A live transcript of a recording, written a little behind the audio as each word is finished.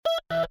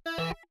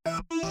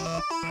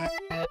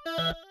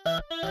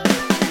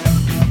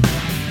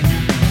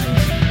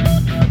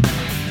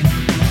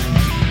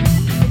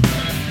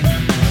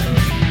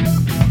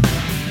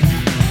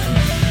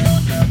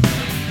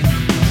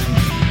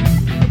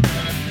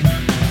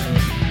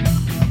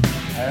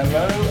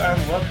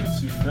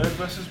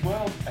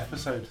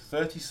Episode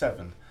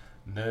 37,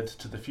 Nerd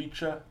to the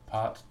Future,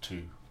 Part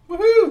 2.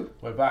 Woohoo!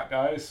 We're back,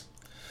 guys.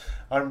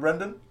 I'm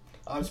Brendan.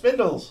 I'm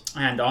Spindles.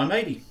 And I'm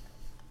Adi.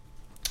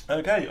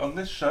 Okay, on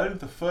this show,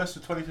 the first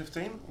of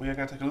 2015, we are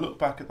going to take a look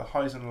back at the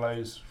highs and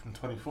lows from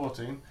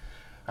 2014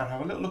 and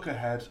have a little look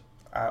ahead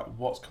at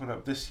what's coming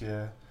up this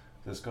year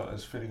that's got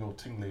us feeling all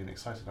tingly and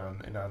excited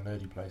in our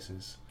nerdy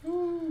places.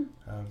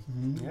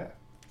 Yeah,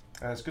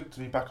 and it's good to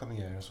be back on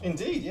the air as well.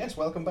 Indeed, yes.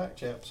 Welcome back,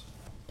 chaps.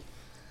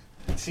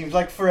 It seems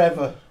like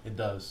forever. It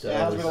does. It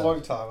has been a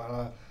long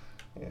time,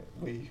 and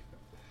we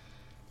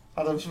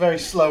had a very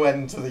slow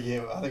end to the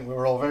year. I think we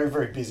were all very,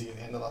 very busy at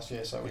the end of last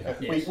year, so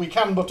we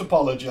can but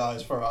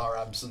apologise for our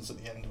absence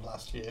at the end of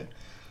last year.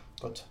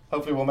 But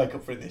hopefully we'll make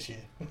up for it this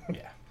year.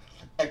 Yeah.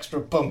 Extra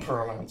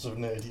bumper amounts of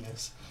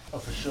nerdiness. Oh,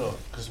 for sure,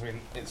 because I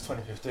mean, it's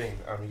 2015,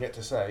 and we get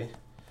to say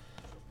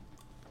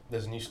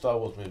there's a new Star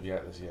Wars movie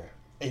out this year.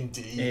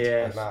 Indeed.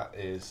 Yes. And that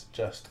is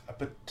just a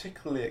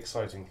particularly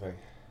exciting thing.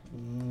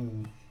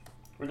 Mm.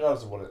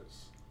 Regardless of what it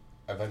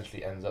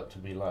eventually ends up to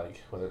be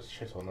like, whether it's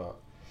shit or not.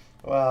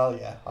 Well,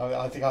 yeah,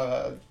 I think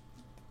I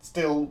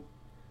still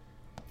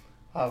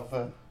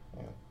have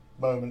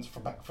moments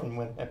back from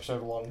when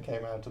episode 1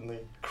 came out and the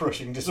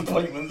crushing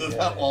disappointment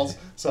that was.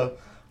 So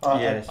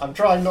yes. I'm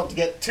trying not to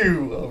get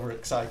too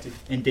overexcited.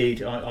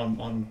 Indeed,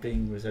 I'm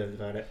being reserved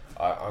about it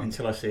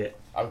until I see it.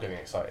 I'm getting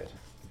excited.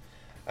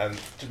 And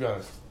to be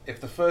honest,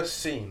 if the first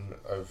scene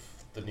of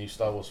the new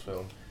Star Wars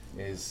film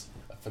is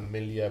a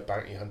familiar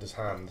bounty hunter's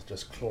hand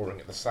just clawing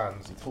at the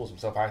sands, he pulls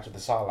himself out of the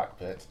Sarlacc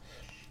pit,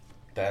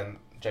 then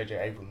J.J.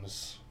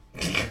 Abrams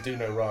can do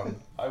no wrong.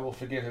 I will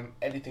forgive him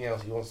anything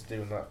else he wants to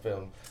do in that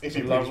film. If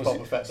he brings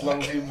Boba Fett as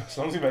long as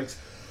he makes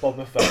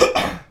Boba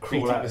Fett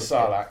beating the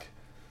Sarlacc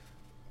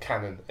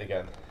canon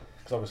again.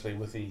 Because obviously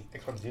with the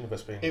expanded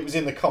universe being... It was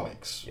in the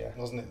comics,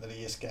 wasn't it, that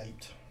he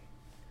escaped?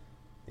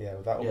 Yeah,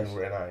 with that all being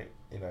written out,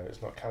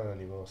 it's not canon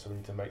anymore, so we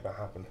need to make that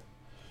happen.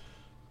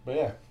 But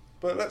yeah.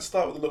 But let's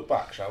start with a look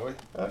back, shall we?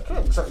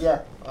 Cool.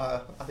 So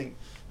I think...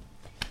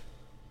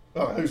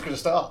 Oh, who's going to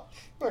start?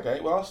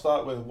 Okay, well I'll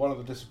start with one of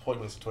the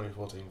disappointments of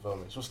 2014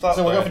 filming. So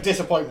we'll go for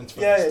disappointments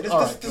first. Yeah,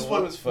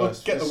 disappointments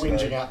first. We'll get the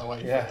whinging out of the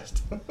way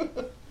first.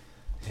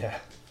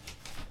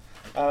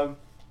 Yeah.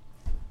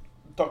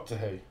 Doctor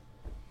Who.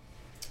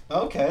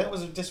 Okay, that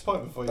was a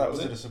disappointment for you. That was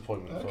a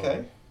disappointment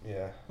for me.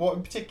 Yeah. What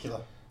in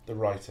particular? The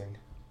writing.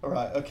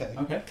 Alright, okay.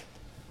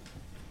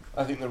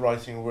 I think the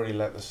writing really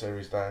let the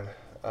series down.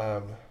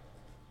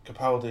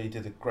 Capaldi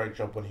did a great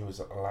job when he was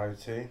allowed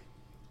to.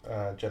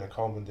 Jenna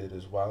Coleman did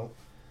as well.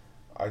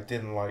 I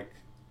didn't like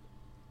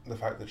the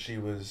fact that she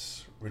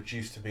was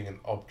reduced to being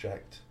an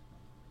object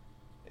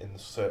in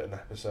certain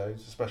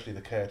episodes, especially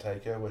the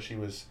caretaker, where she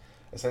was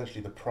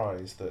essentially the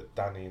prize that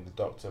Danny and the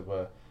Doctor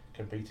were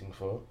competing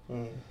for.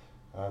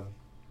 And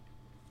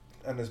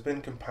there's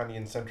been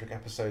companion-centric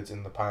episodes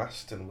in the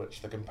past in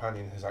which the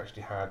companion has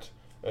actually had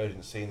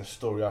urgency and a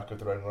story arc of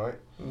their own right.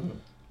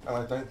 And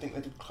I don't think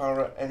they did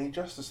Clara any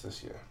justice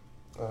this year.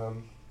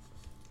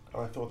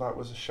 I thought that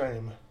was a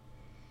shame.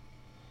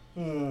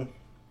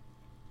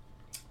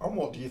 And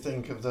what do you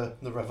think of the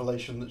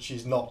revelation that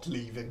she's not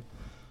leaving?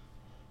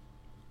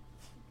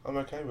 I'm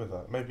okay with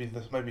that. Maybe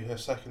her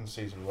second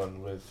season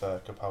run with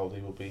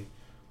Capaldi will be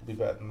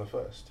better than the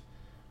first.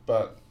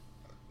 But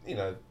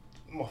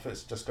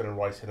Moffat's just going to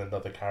write in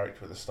another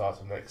character at the start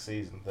of next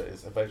season that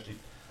is eventually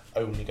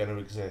only going to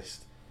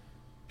exist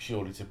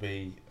purely to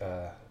be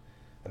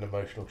an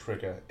emotional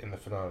trigger in the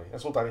finale.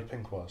 That's all Danny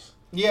Pink was.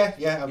 Yeah,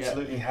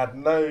 absolutely. He had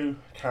no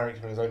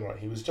character in his own right.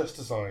 He was just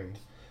designed,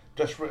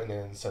 just written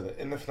in so that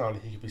in the finale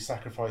he could be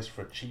sacrificed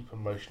for a cheap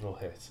emotional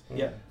hit.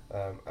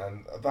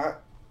 And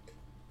that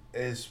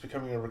is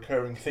becoming a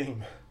recurring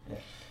theme.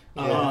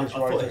 I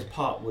thought his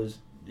part was,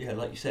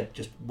 like you said,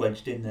 just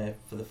wedged in there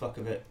for the fuck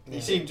of it.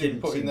 He seemed to be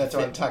put in there to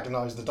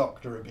antagonise the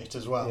Doctor a bit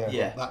as well.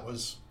 Yeah. That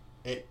was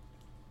it.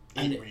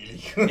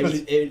 Really.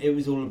 it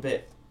was all a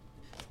bit...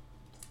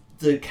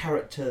 The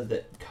character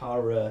that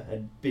Kara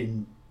had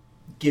been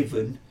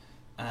given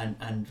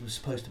and was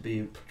supposed to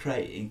be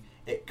portraying,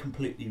 it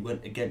completely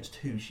went against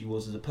who she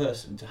was as a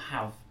person to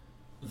have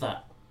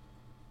that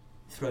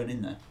thrown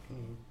in there.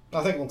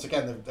 I think once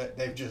again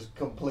they've just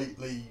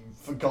completely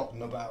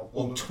forgotten about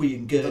all twee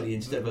and girly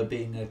instead of her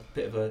being a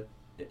bit of a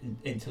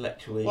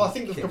intellectually. Well, I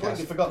think they've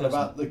completely forgotten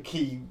about the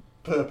key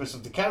purpose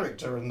of the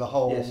character and the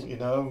whole,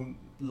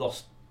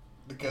 lost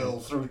the girl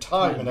through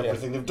time and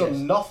everything. They've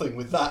done nothing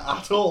with that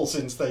at all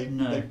since they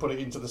put it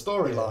into the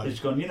storyline. They've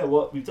just gone, you know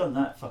what, we've done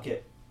that, fuck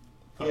it.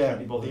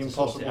 The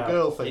impossible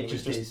girl thing.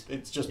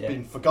 It's just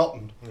been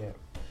forgotten. Yeah.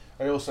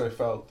 I also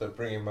felt that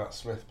bringing Matt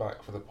Smith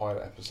back for the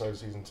pilot episode,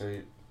 season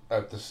 2,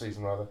 this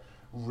season rather,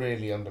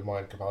 really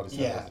undermined Capaldi's.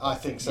 Yeah, I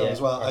think so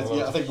as well.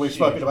 I think we've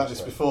spoken about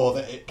this before,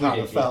 that it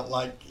kind of felt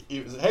like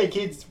it was, hey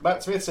kids,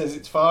 Matt Smith says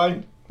it's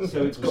fine.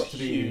 So it's got to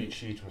be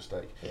huge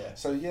mistake. Yeah.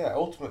 So yeah,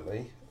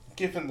 ultimately,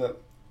 given that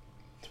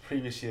the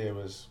previous year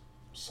was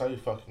so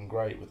fucking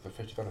great with the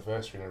 50th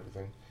anniversary and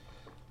everything,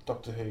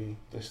 Doctor Who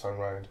this time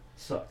round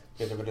sucked.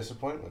 Bit of a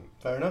disappointment.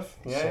 Fair enough.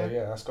 Yeah. So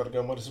yeah, that's got to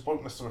go on my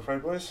disappointment list, I'm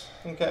afraid, boys.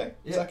 Okay.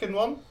 Yeah. Second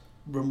one.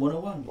 Room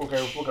 101. We'll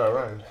go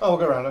around. Oh, we'll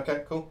go around.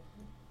 Okay, cool.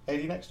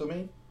 AD next or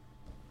me?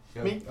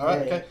 Yeah. Me? All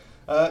right.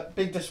 Okay.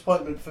 Big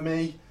disappointment for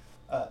me.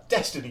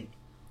 Destiny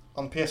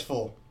on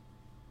PS4.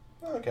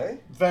 Okay.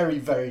 Very,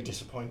 very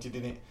disappointed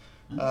in it.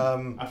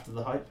 After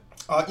the hype.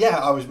 Yeah,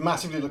 I was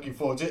massively looking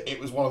forward to it. It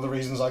was one of the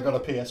reasons I got a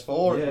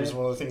PS4. Yeah. It was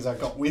one of the things I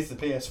got with the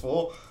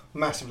PS4.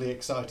 Massively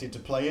excited to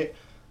play it.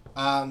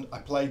 And I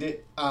played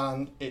it,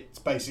 and it's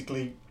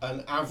basically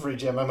an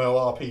average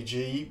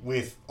MMORPG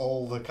with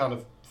all the kind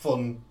of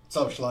fun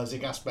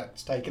socialising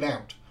aspects taken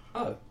out.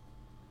 Oh.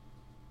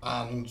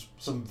 And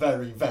some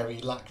very, very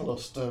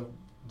lacklustre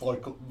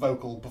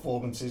vocal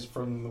performances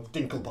from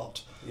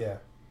Dinklebot. Yeah.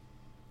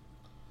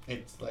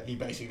 It's like he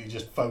basically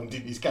just phoned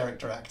in his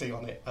character acting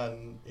on it,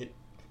 and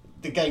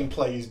the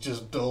gameplay is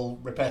just dull,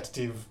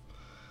 repetitive.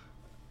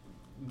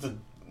 The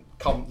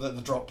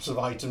drops of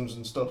items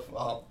and stuff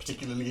aren't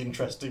particularly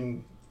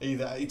interesting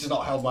either. It's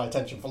not held my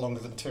attention for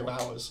longer than 2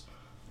 hours,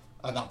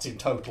 and that's in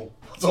total.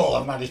 That's all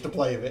I've managed to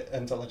play of it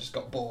until I just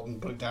got bored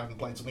and put it down and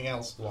played something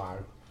else. Wow.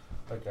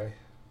 Okay.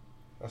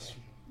 That's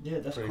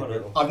that's pretty quite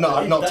brutal. I've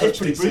not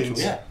touched it brutal, since.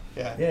 Yeah.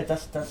 Yeah.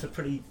 That's a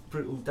pretty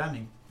brutal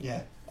damning.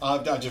 Yeah.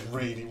 I just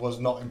really was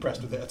not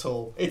impressed with it at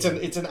all. It's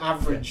an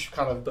average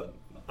kind of But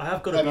I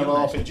have got to be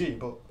honest, MMORPG,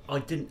 but I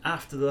didn't,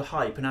 after the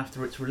hype and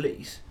after its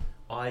release,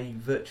 I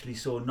virtually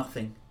saw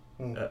nothing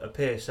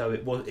appear. So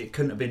it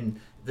couldn't have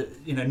been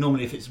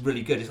normally if it's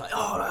really good, it's like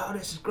oh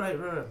this is great.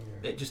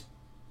 It just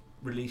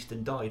released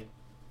and died.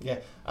 Yeah,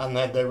 and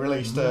then they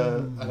released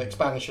an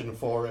expansion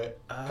for it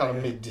kind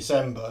of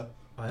mid-December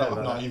that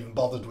I've not even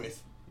bothered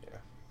with. Yeah.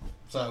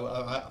 So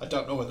I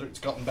don't know whether it's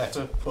gotten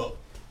better, but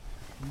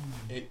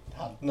it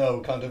had no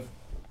kind of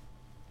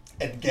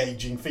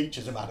engaging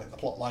features about it. The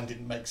plotline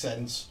didn't make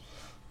sense.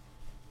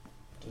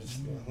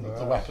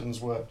 The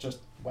weapons were just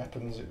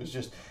weapons.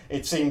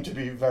 It seemed to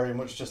be very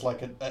much just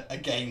like a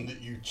game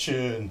that you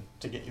churn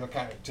to get your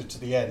character to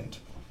the end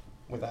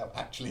without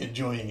actually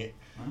enjoying it.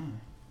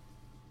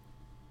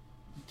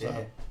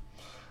 So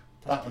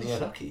that was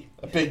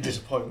a big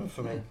disappointment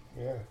for me.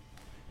 Yeah.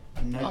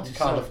 Note to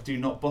self, do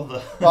not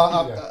bother.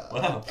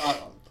 Well,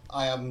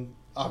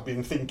 I've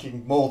been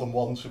thinking more than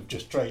once of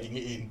just trading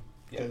it in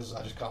because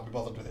I just can't be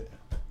bothered with it.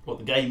 What,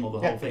 the game or the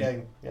whole thing? The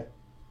game, yeah.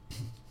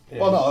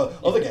 Well,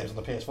 no, other games on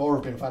the PS4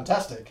 have been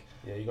fantastic.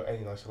 Yeah, you got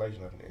Alien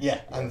Isolation, haven't you?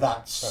 Yeah, and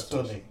that's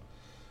stunning.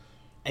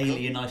 Awesome.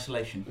 Alien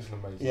Isolation. It's an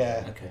amazing.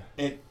 Yeah.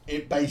 Okay.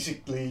 It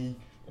basically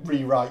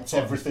rewrites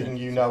everything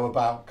you know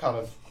about kind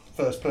of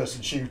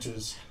first-person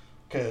shooters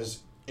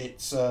because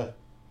it's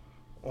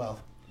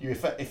you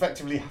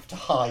effectively have to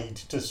hide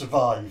to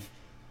survive.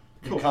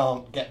 Cool. You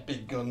can't get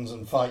big guns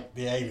and fight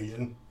the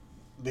alien.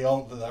 There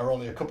are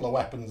only a couple of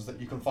weapons that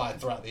you can fire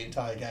throughout the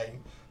entire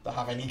game that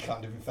have any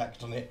kind of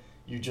effect on it.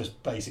 You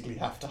just basically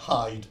have to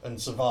hide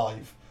and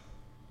survive.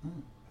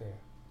 Yeah.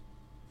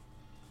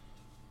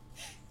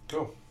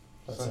 Cool.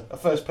 That's a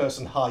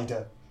first-person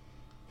hider.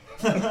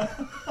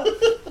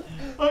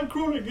 I'm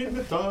crawling in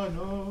the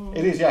tunnel.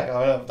 It is,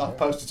 yeah. I've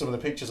posted some of the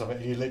pictures of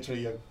it.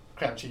 You're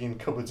crouching in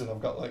cupboards, and I've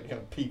got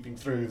peeping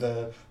through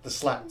the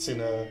slats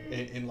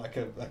in like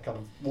a kind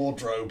of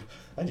wardrobe,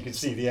 and you can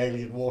see the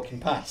alien walking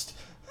past,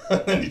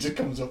 and then he just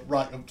comes up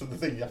right up to the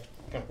thing. You have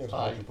to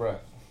hold your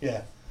breath.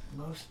 Yeah.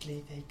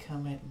 Mostly they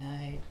come at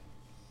night.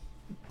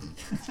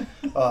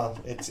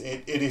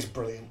 It is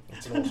brilliant.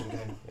 It's an awesome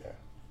game. Yeah,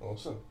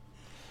 awesome.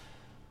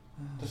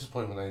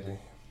 Disappointment, AD.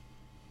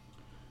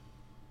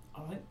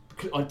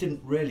 I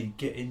didn't really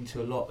get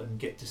into a lot and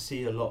get to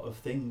see a lot of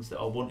things that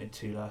I wanted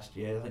to last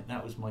year. I think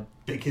that was my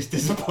biggest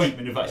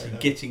disappointment of actually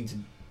getting to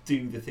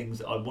do the things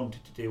that I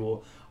wanted to do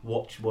or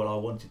watch what I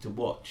wanted to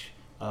watch.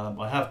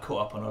 I have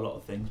caught up on a lot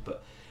of things,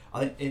 but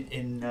I think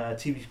in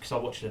TV, because I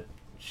watched a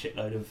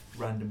shitload of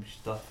random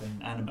stuff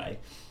and anime,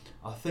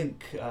 I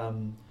think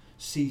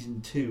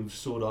season 2 of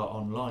Sword Art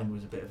Online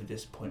was a bit of a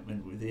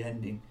disappointment with the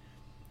ending.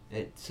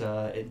 It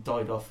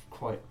died off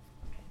quite.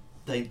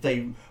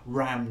 They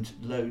rammed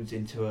loads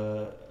into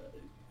a.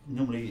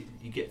 Normally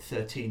you get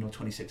 13 or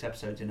 26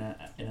 episodes in an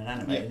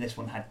anime, and this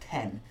one had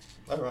 10,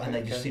 and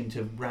they just seemed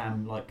to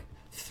ram like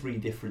 3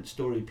 different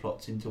story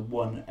plots into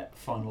one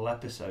final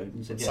episode,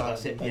 and said,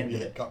 that's it. The end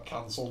of it got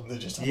cancelled, and they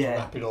just had to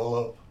wrap it all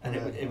up. And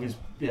it was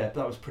that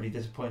was pretty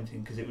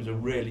disappointing because it was a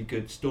really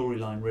good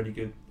storyline, really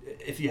good.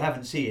 If you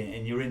haven't seen it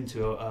and you're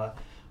into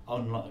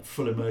online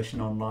full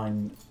immersion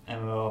online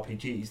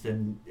MMORPGs,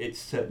 then it's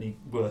certainly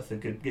worth a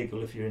good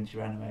giggle if you're into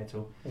your anime at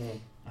all.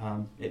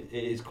 It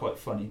is quite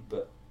funny,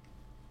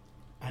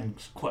 and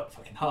quite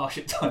fucking harsh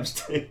at times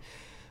too.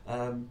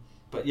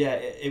 But yeah,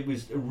 it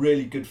was a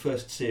really good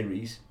first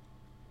series,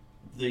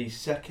 the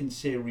second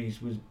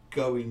series was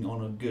going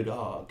on a good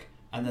arc,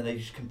 and then they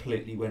just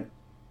completely went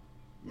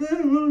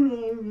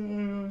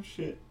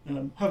shit.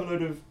 Have a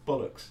load of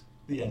bollocks.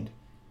 The end.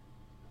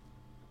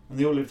 And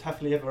they all lived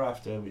happily ever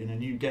after in a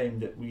new game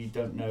that we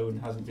don't know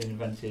and hasn't been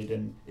invented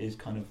and is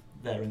kind of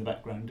there in the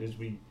background as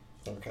we.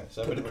 Okay,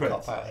 so a bit of a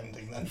cop-out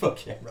ending then.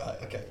 Fuck yeah. Right.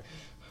 Okay.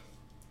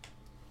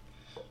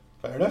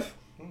 Fair enough.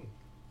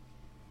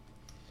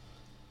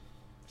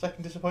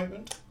 Second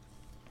disappointment?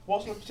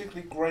 Wasn't a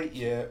particularly great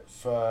year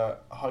for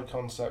high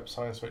concept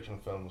science fiction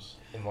films,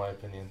 in my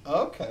opinion.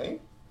 Okay.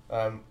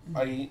 I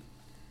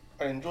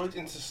enjoyed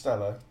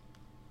Interstellar,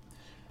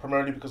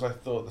 primarily because I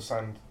thought the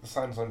sound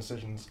design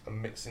decisions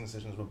and mixing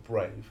decisions were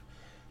brave.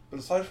 But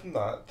aside from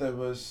that, there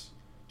was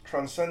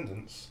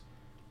Transcendence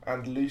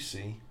and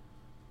Lucy,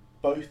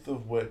 both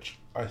of which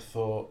I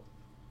thought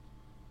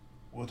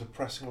were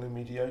depressingly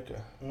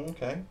mediocre.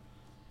 Okay.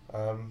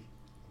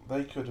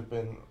 They could have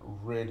been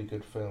really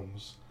good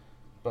films,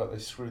 but they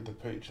screwed the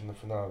pooch in the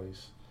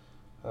finales.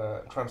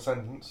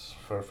 Transcendence,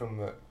 for a film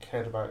that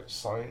cared about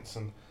science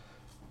and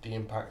the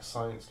impact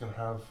science can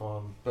have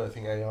on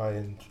birthing AI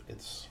and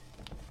its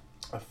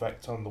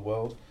effect on the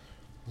world,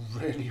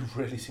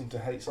 really seemed to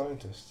hate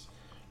scientists.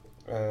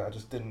 I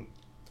just didn't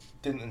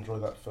enjoy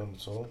that film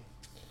at all.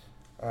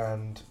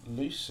 And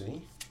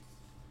Lucy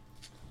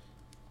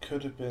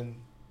could have been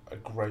a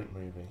great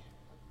movie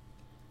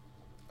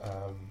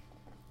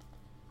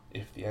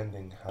if the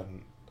ending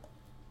hadn't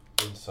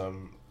been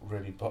some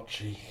really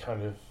botchy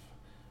kind of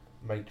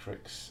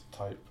Matrix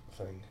type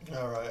thing.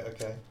 Alright,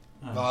 okay.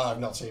 I've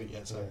not seen it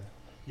yet, so...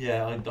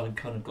 Yeah, I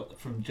kind of got that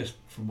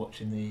from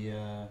watching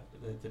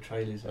the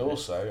trailers.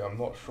 Also, I'm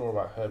not sure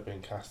about her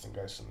being cast in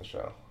Ghost in the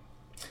Shell.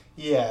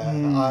 Yeah,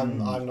 I'm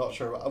not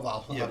sure about...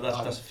 Well, yeah,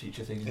 that's a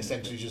future thing.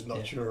 Essentially just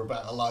not sure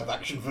about a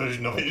live-action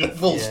version of it,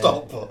 full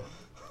stop. But.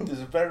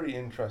 There's a very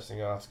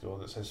interesting article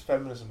that says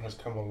feminism has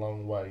come a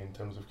long way in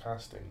terms of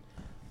casting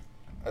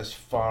as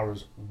far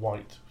as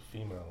white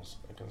females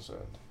are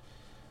concerned.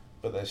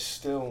 But they're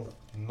still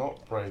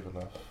not brave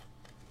enough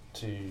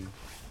to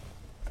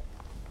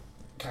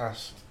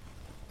cast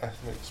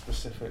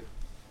ethnic-specific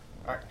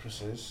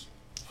actresses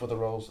for the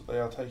roles that they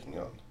are taking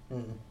on.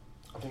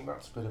 I think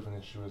that's a bit of an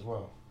issue as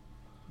well.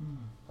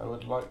 I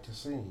would like to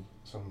see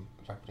some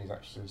Japanese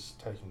actresses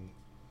taking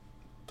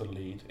the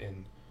lead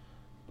in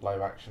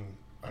live-action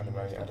anime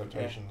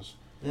adaptations,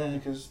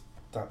 because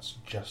that's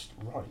just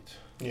right.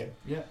 Yeah.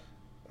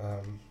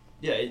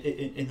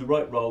 In the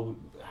right role,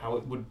 how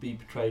it would be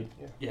portrayed.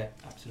 Yeah,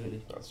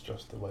 absolutely. That's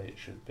just the way it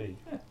should be.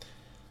 Yeah.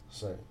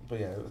 So, but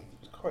yeah,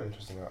 it's quite an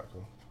interesting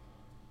article.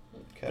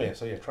 Okay.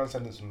 But yeah,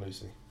 Transcendence and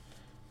Lucy,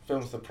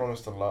 films that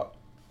promised a lot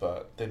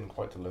but didn't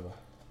quite deliver.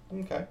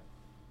 Okay,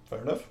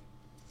 fair enough.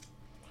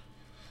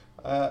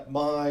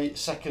 My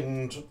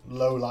second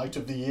low light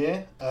of the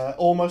year,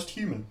 Almost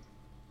Human.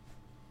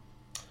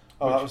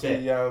 Oh, that was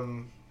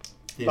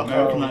the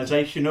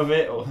Americanization of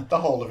it, or the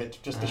whole of it,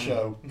 just the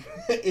show.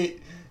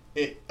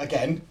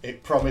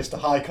 It promised a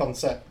high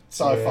concept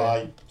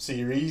sci-fi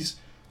series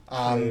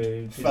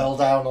and fell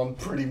down on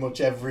pretty much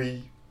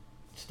every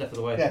step of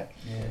the way.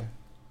 Yeah.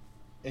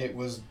 It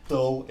was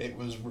dull, it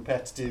was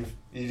repetitive,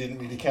 you didn't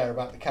really care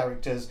about the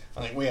characters.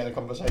 I think we had a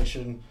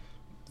conversation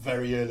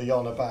very early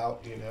on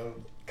about,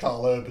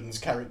 Carl Urban's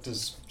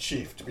character's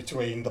shift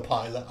between the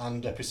pilot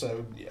and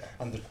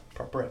and the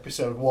proper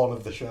episode 1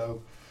 of the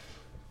show.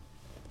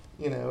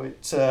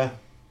 It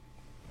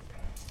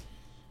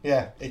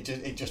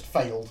just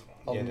failed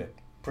on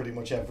pretty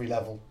much every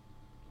level.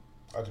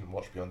 I didn't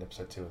watch beyond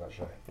episode 2 of that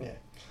show. Yeah.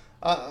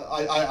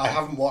 I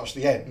haven't watched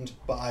the end,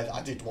 but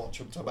I did watch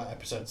up to about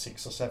episode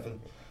 6 or 7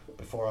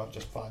 before I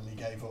just finally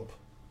gave up.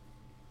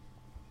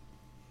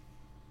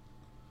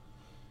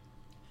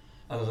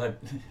 As I said,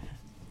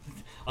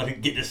 I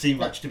didn't get to see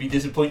much to be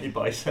disappointed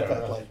by. So.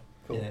 Fair play.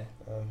 Cool. Yeah.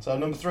 So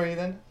number 3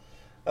 then?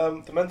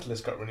 The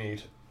Mentalist got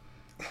renewed.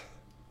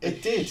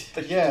 It did.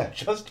 They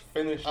just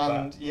finished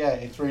and that. Yeah,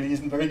 it really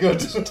isn't very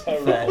good. It's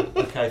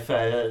terrible.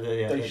 Fair.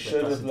 They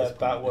should have let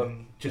that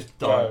one just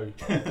go.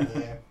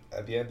 Yeah.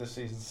 At the end of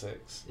season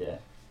 6. Yeah.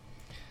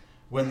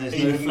 When there's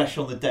no flesh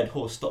on the dead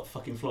horse, stop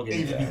fucking flogging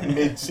it. Even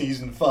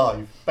mid-season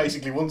 5.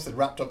 Basically, once they'd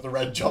wrapped up the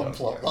Red John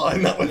plot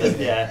line, that was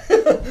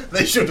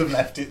they should have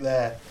left it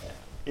there.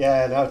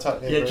 Yeah, no,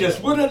 totally. You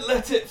just wouldn't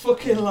let it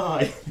fucking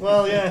lie.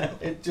 Well, yeah,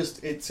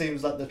 it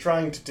seems like they're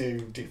trying to do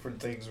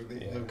different things with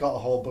it. They've got a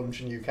whole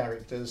bunch of new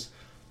characters,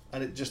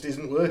 and it just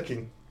isn't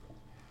working.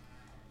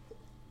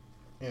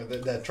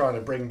 They're trying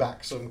to bring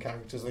back some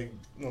characters.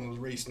 One of the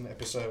recent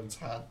episodes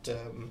had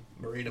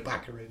Marina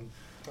Baccarin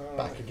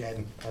back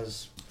again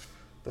as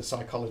the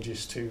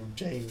psychologist who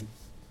Jane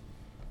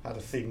had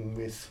a thing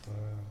with.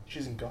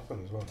 She's in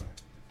Gotham as well,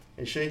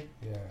 though. Is she?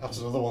 Yeah. That's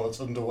another one that's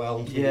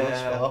underwhelmed me Yeah.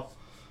 thus far.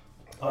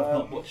 I've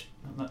not watched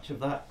much of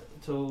that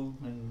at all.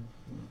 And,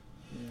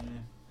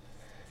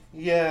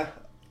 yeah,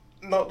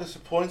 not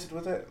disappointed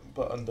with it,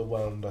 but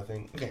underwhelmed, I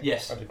think. Okay.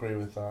 Yes. I'd agree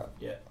with that.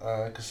 Yeah.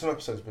 Because some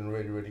episodes have been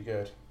really, really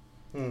good.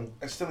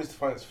 It still needs to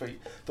find its feet.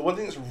 The one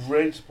thing that's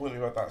really disappointing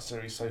about that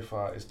series so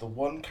far is the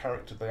one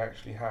character they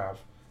actually have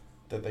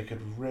that they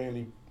could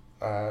really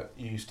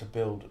use to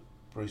build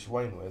Bruce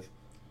Wayne with,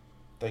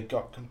 they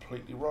got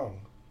completely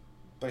wrong.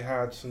 They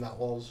had... And that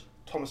was?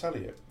 Thomas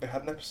Elliot. They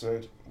had an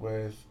episode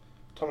with...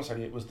 Thomas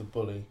Elliot was the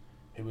bully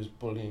who was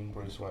bullying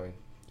Bruce Wayne.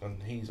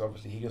 And he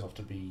goes off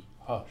to be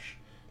Hush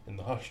in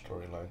the Hush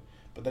storyline.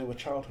 But they were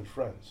childhood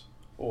friends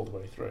all the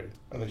way through.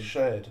 And they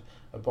shared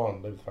a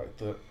bond over the fact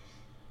that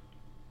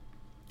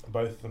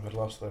both of them had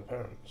lost their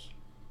parents.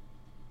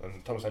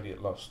 And Thomas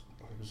Elliot lost,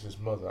 I think it was his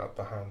mother, at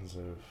the hands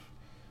of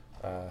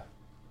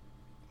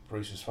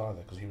Bruce's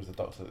father, because he was the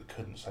doctor that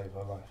couldn't save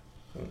her life.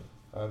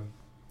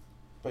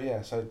 But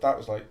yeah, so that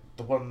was like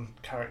the one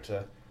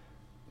character,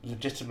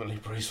 legitimately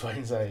Bruce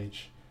Wayne's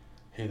age,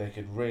 who they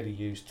could really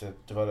use to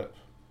develop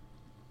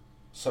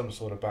some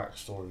sort of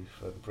backstory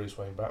for the Bruce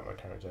Wayne Batman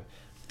character,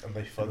 and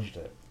they fudged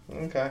it.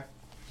 Okay.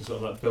 So sort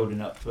of like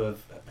building up a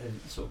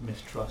sort of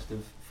mistrust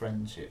of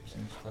friendships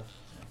and stuff.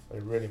 They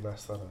really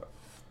messed that up.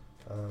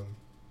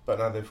 But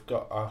now they've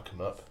got Arkham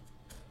up,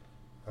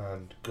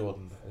 and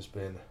Gordon has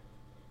been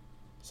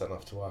sent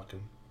off to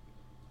Arkham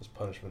as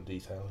punishment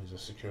detail. He's a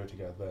security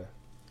guard there.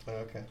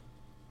 Okay.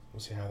 We'll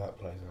see how that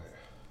plays out.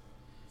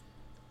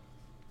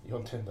 You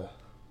on Tinder?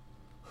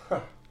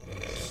 Yeah,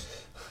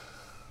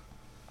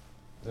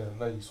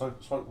 no, you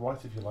swipe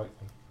right if you like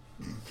them.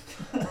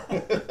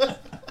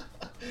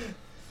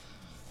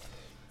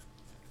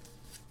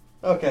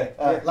 Okay,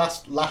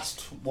 last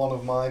one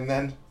of mine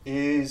then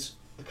is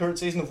the current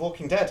season of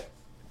Walking Dead.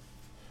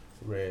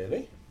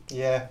 Really?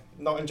 Yeah,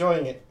 not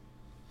enjoying it.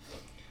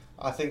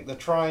 I think they've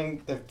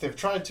tried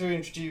to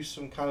introduce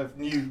some kind of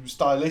new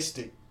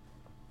stylistic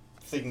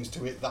things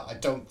to it that I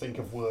don't think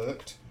have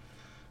worked.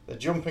 They're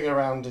jumping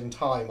around in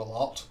time a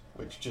lot,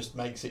 which just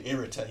makes it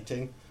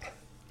irritating.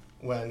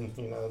 When,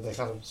 you know,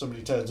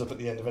 somebody turns up at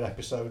the end of an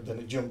episode, then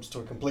it jumps to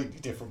a completely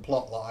different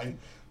plot line,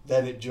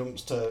 then it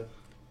jumps to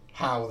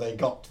how they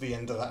got to the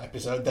end of that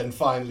episode, then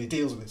finally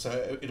deals with it.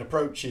 So it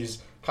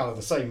approaches kind of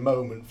the same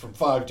moment from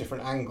 5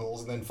 different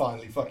angles, and then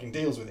finally fucking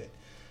deals with it.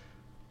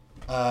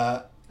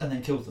 And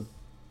then kills them.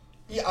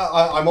 Yeah,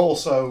 I'm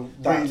also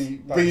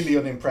really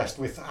unimpressed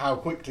with how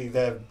quickly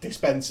they're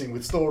dispensing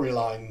with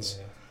storylines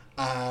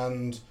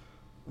and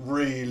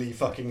really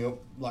fucking up,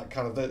 like,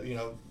 kind of the, you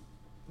know,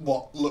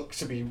 what look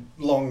to be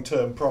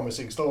long-term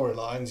promising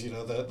storylines. You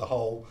know, the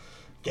whole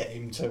get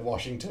him to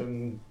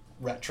Washington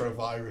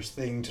retrovirus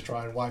thing to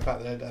try and wipe out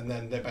the dead, and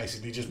then they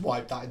basically just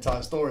wipe that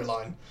entire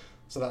storyline.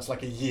 So that's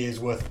like a year's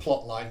worth of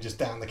plot line just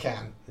down the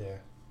can. Yeah.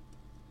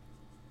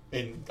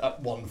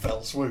 At one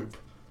fell swoop.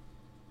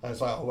 And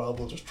it's like, oh well,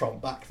 we'll just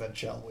tromp back then,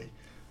 shall we?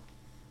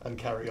 And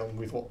carry on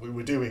with what we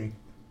were doing,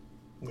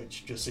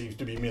 which just seems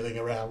to be milling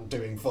around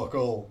doing fuck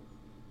all.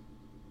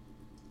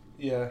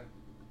 Yeah.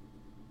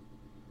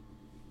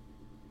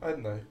 I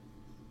don't know.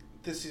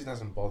 This season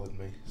hasn't bothered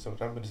me, so I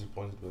haven't been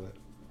disappointed with it.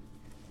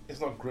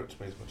 It's not gripped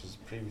me as much as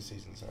previous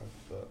seasons have,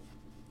 but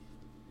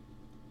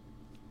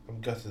I'm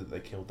gutted that they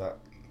killed that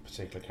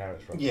particular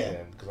character at the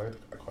end, because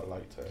I quite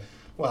liked her.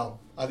 Well,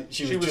 I think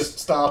she was just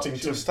starting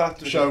to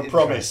show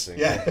promise.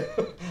 Yeah,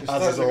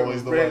 as is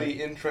always the way.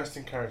 Really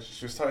interesting character.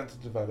 She was starting to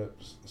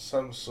develop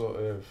some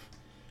sort of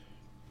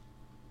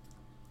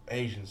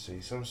agency,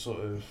 some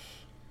sort of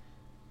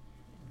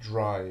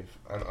drive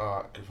and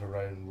arc of her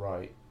own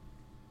right,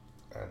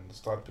 and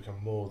started to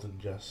become more than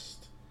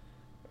just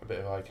a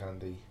bit of eye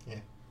candy. Yeah.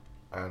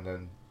 And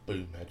then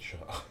boom,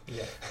 headshot.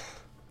 Yeah.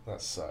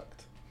 That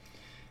sucked.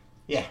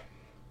 Yeah.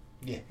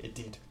 Yeah, it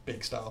did.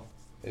 Big style.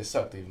 It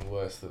sucked even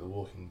worse that the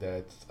Walking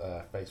Dead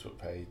Facebook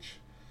page.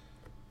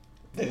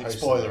 Did it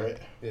spoiler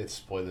it? It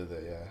spoiled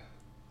it, yeah.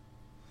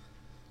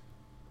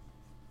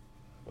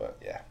 But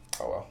yeah,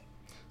 oh well.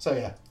 So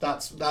yeah,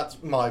 that's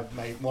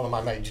one of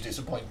my major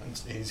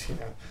disappointments is, you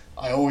know,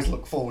 I always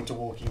look forward to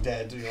Walking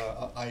Dead. You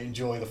know, I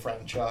enjoy the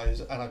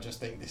franchise, and I just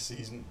think this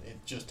season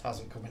it just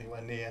hasn't come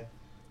anywhere near.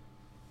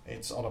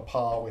 It's on a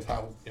par with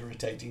how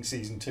irritating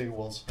season 2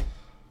 was.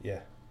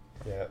 Yeah,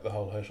 the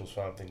whole Herschel's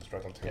Farm thing's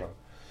dragged on too long.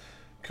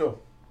 Cool.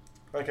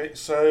 Okay,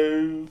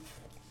 so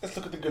let's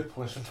look at the good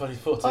points from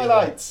 2014.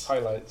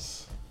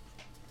 Highlights.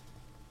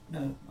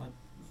 No,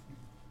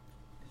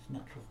 it's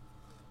natural.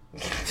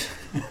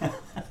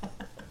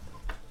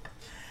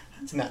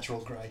 It's natural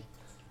grey.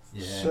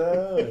 Yeah.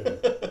 So,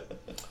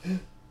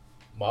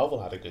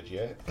 Marvel had a good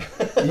year.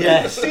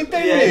 Yes. Did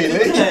they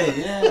really? Did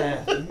they?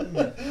 Yeah.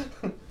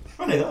 Mm.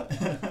 Funny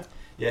that.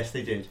 Yes,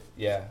 they did.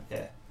 Yeah.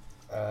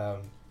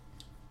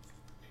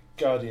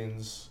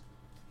 Guardians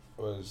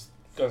of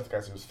the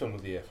Galaxy was film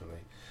of the year for me.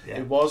 Yeah.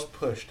 It was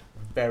pushed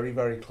very,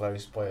 very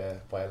close by a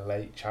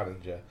late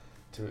challenger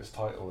to its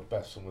title of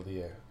best film of the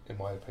year, in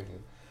my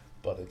opinion,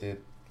 but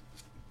it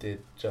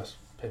did just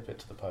pip it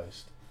to the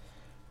post.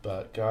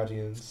 But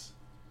Guardians,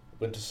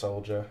 Winter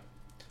Soldier,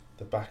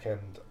 the back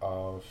end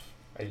of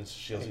Agents of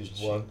S.H.I.E.L.D.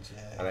 Season 1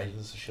 and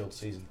Agents of S.H.I.E.L.D.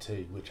 Season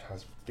 2, which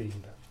has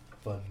been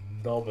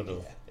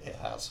phenomenal. Yeah, it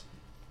has.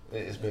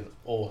 It has been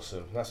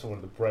awesome. That's one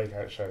of the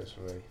breakout shows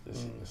for me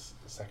this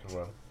second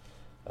run,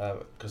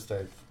 because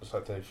they've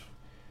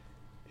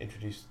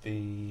introduced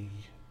the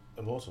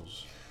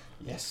Immortals.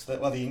 Yes, the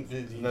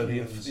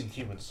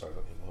Inhumans, sorry,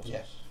 not the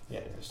Immortals. Yeah,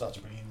 it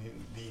started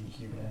bringing the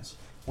Inhumans,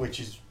 which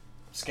is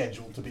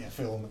scheduled to be a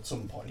film at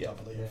some point, I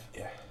believe.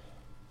 Yeah.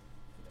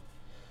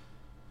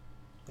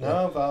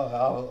 No, but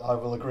I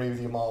will agree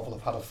with you. Marvel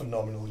have had a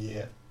phenomenal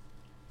year.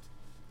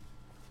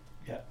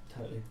 Yeah,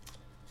 totally.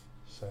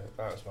 So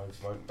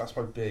that's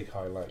my big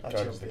highlight.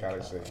 Guardians of the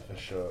Galaxy for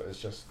sure. It's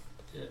just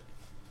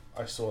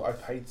I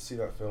paid to see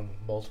that film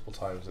multiple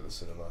times at the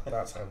cinema.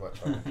 That's how much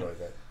I enjoyed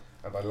it,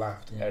 and I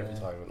laughed every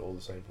time at all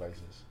the same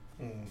places.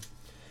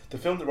 The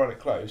film that ran it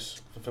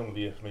close for film of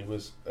the year for me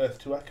was Earth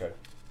to Echo,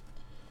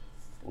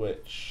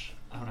 which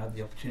I haven't had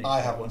the opportunity. I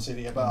haven't seen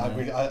it, but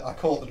I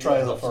caught the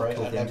trailer for it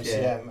at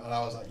MCM, and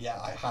I was like, yeah,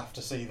 I have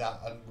to see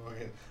that. And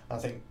I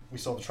think we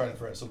saw the trailer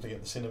for it something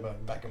at the cinema,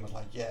 and Beckham was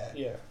like, yeah,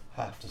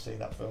 have to see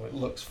that film. It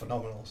looks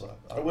phenomenal. So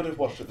I would have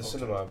watched it at the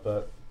cinema,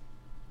 but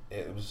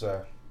it was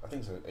I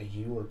think it's a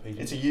U or a PG.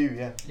 It's a U,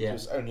 yeah. It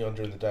was only on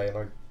during the day, and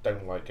I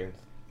don't like going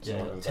to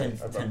cinema during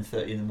the day.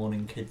 10:30 in the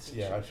morning, kids.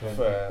 Yeah, I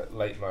prefer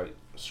late night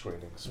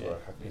screenings where I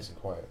have peace and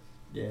quiet.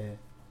 Yeah.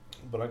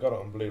 But I got it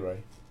on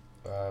Blu-ray.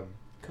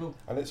 Cool.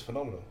 And it's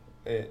phenomenal.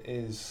 It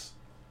is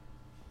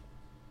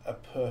a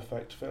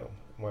perfect film,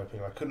 in my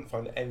opinion. I couldn't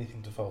find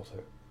anything to fault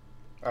it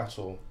at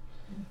all.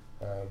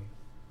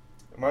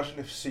 Imagine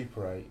if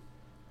Super 8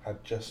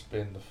 had just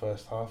been the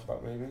first half of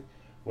that movie,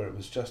 where it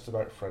was just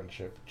about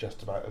friendship,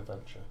 just about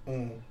adventure,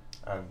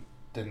 and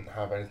didn't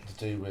have anything to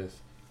do with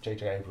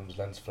J.J. Abrams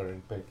lens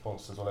flaring big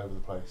monsters all over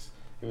the place.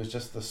 It was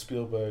just the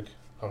Spielberg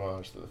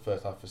homage that the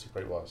first half of Super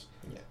 8 was.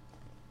 Yeah.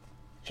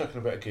 Chucking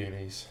a bit of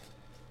Goonies,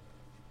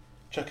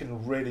 chucking a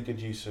really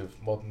good use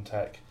of modern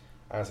tech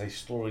as a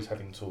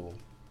storytelling tool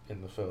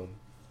in the film,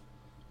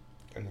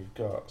 and you've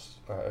got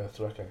Earth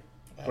to Echo.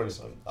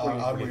 Excellent.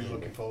 I'm really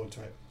looking forward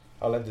to it.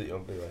 I'll lend it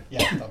on Blu-ray.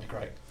 Yeah, that'd be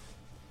great.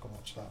 Go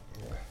watch that.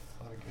 Yeah,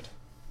 that'd be good.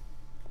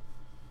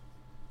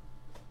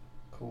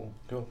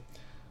 Cool.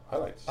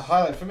 Highlights. A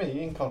highlight for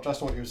me, in contrast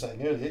to what you were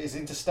saying earlier, is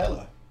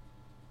Interstellar,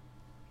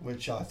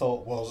 which I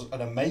thought was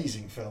an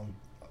amazing film.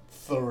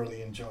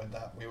 Thoroughly enjoyed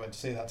that. We went to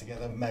see that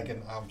together.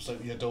 Megan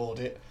absolutely adored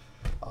it.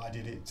 I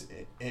did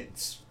it.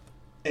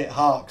 It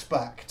harks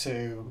back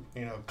to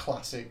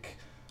classic,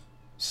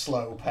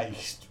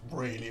 slow-paced,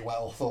 really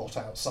well thought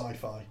out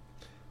sci-fi.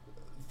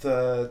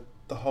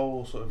 The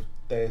whole sort of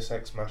Deus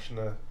Ex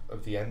Machina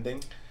of the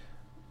ending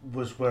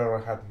was where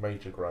I had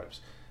major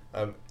gripes.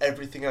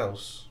 Everything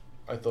else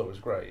I thought was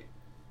great,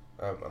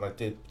 and I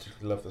did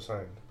particularly love the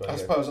sound. But I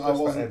suppose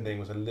that ending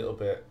was a little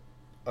bit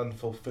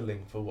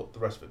unfulfilling for what the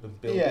rest of it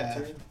had been built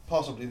into.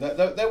 Possibly.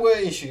 There were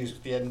issues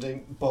with the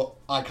ending, but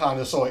I kind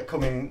of saw it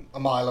coming a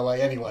mile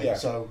away anyway,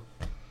 so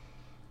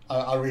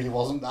I really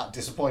wasn't that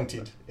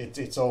disappointed.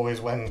 It's always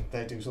when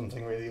they do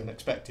something really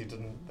unexpected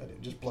and then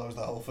it just blows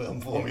the whole film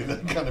for me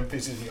that kind of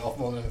pisses me off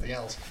more than anything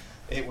else.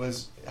 It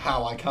was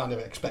how I kind of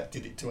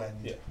expected it to end.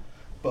 Yeah.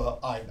 But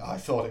I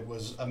thought it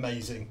was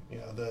amazing.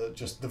 The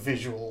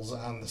visuals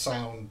and the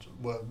sound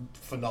were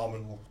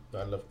phenomenal.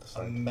 I loved the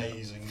sound.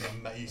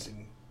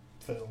 Amazing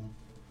film,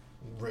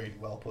 really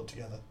well put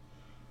together.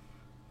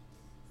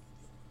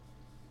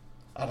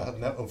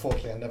 And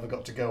unfortunately I never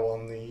got to go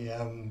on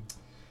the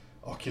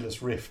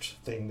Oculus Rift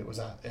thing that was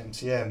at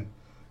MCM,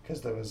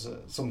 because there was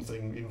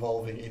something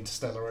involving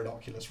Interstellar and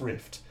Oculus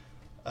Rift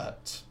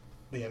at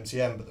the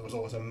MCM, but there was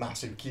always a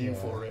massive queue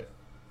for it.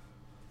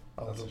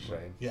 That's a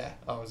shame. Yeah,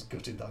 I was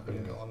gutted that I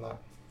couldn't go on that.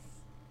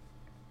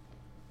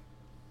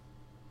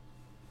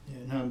 Yeah,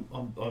 no,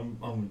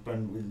 I'm with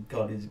Brendan with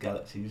Guardians of the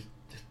Galaxy. It was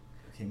just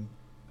fucking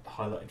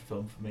highlighted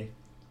film for me.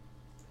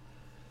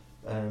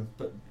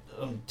 But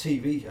on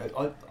TV,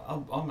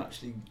 I'm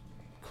actually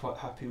quite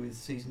happy with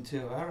season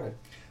 2 of Arrow.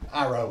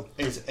 Arrow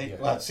is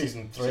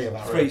season 3 of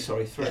Arrow.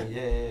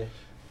 3,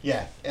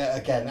 yeah.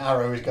 Again,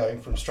 Arrow is going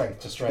from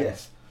strength to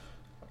strength.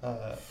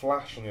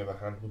 Flash, on the other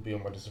hand, would be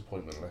on my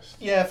disappointment list.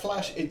 Yeah,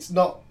 Flash, it's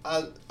not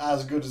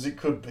as good as it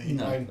could be.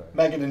 No.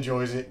 Megan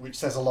enjoys it, which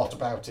says a lot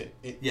about it.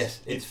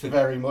 It's for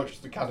very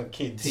much the kind of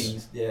kids.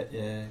 Teens,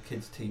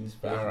 kids, teens.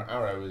 But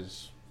Arrow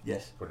is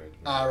brilliant.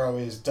 Arrow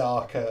is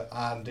darker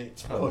and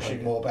it's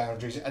pushing more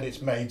boundaries, and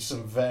it's made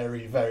some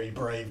very, very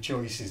brave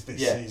choices this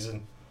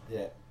season.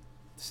 Yeah.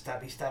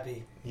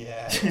 Stabby.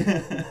 Yeah.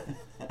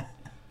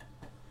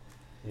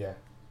 Yeah.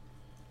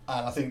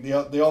 And I think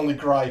the only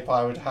gripe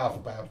I would have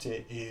about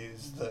it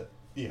is that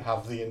you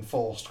have the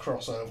enforced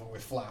crossover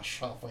with Flash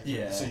halfway through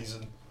the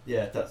season.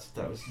 Yeah, that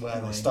was where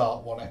annoying. They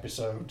start one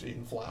episode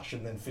in Flash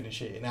and then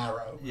finish it in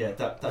Arrow. Yeah,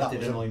 that did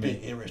was annoy a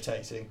bit me.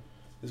 Irritating.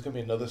 There's going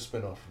to be another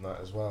spin-off from that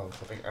as well.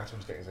 I think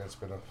Atom's getting his own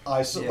spin-off.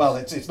 Well,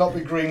 it's not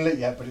been greenlit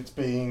yet, but it's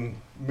being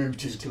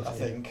mooted, I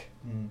think.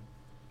 Mm.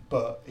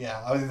 But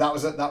yeah, I mean that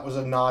was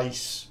a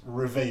nice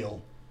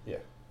reveal. Yeah.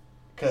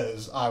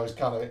 Because I was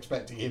kind of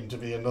expecting him to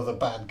be another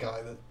bad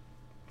guy that.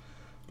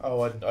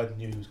 Oh, I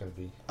knew he was going to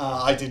be.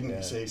 I didn't,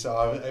 you see.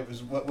 So it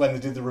was when they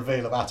did the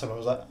reveal of Atom, I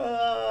was like,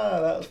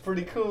 that was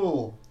pretty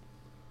cool.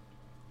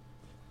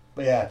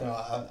 But yeah,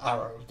 no,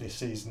 Arrow this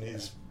season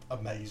is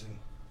amazing.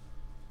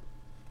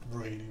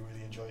 Really,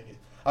 really enjoying it.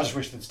 I just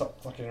wish they'd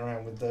stop fucking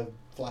around with the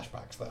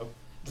flashbacks, though.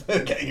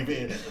 getting a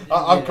bit.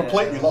 I've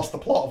completely lost the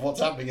plot of what's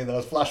happening in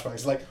those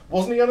flashbacks. Like,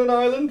 wasn't he on an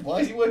island? Why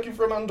is he working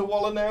for Amanda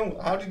Waller now?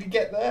 How did he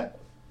get there?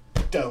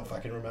 Don't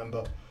fucking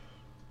remember.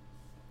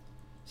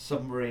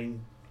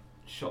 Submarine,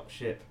 shot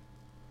ship.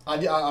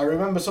 I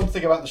remember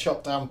something about the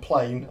shot down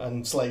plane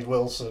and Slade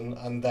Wilson,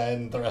 and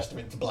then the rest of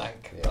it's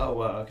blank. Yeah. Oh,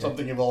 wow, okay.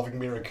 Something involving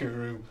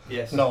Mirakuru.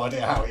 Yes. No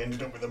idea how he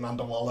ended up with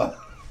Amanda Waller.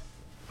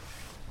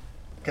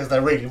 Because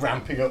they're really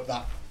ramping up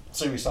that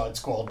Suicide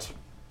Squad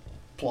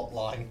plot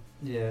line.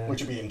 Yeah.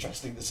 Which would be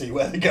interesting to see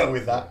where they go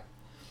with that.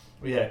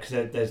 Well, yeah,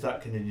 because there's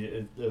that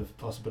kind of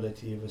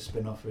possibility of a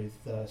spin-off with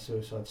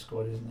Suicide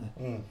Squad, isn't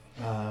there?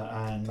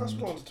 And that's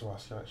what I wanted to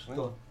ask you, actually.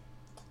 Go on.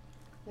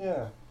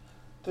 Yeah.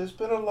 There's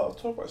been a lot of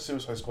talk about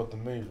Suicide Squad, the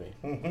movie.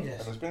 Mm-hmm. Yes.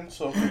 And there's been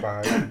talk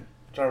about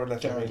Jared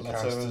Leto being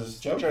cast as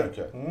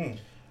Joker. Mm.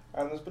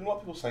 And there's been a lot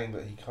of people saying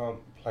that he can't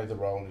play the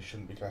role and he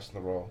shouldn't be cast in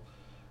the role.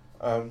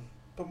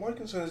 But my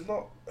concern is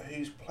not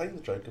who's playing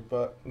the Joker,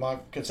 but my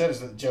concern is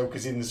that the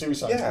Joker's in the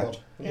Suicide Squad.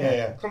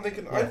 Yeah. I'm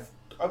thinking,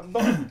 I'm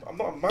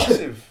not a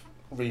massive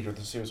reader of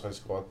the Suicide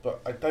Squad, but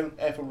I don't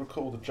ever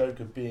recall the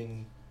Joker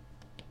being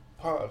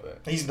part of it.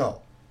 He's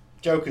not.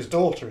 Joker's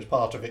daughter is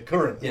part of it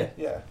currently. Yeah.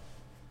 Yeah.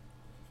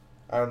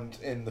 And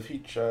in the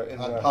future,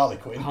 Harley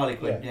Quinn. Harley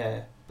Quinn,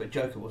 yeah. But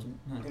Joker wasn't.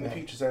 No. In the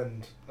Future's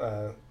End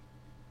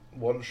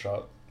one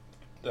shot,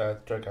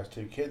 Joker has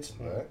 2 kids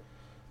in there,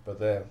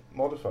 but they're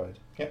modified.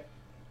 Yeah.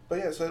 But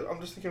yeah, so I'm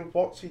just thinking,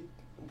 what's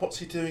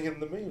he doing in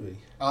the movie?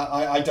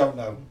 I don't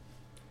know,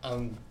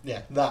 and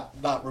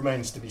that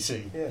remains to be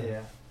seen.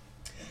 Yeah.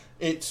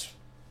 It's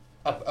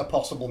a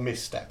possible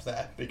misstep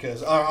there,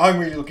 because I'm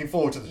really looking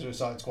forward to the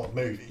Suicide Squad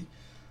movie,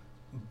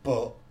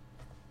 but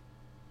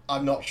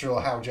I'm not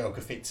sure how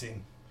Joker fits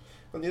in.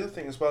 And the other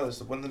thing as well is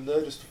that when the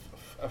Nerdist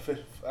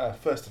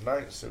first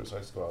announced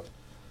Suicide Squad,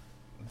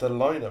 the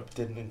lineup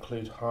didn't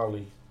include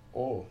Harley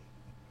or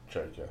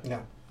Joker.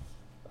 No.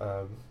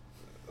 So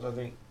I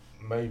think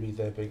maybe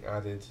they're being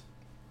added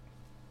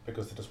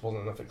because there just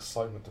wasn't enough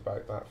excitement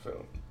about that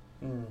film.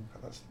 And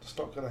that's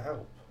not going to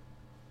help.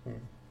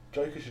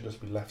 Joker should just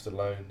be left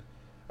alone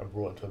and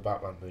brought into a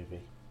Batman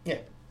movie. Yeah.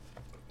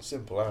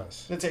 Simple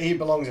as. He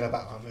belongs in a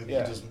Batman movie.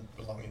 Yeah. He doesn't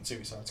belong in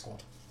Suicide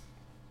Squad.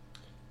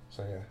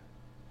 So yeah.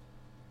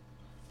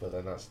 But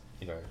then that's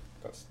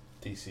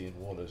DC and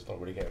Warner's not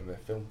really getting their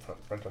film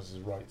franchises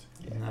right.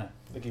 Yeah. No.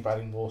 They keep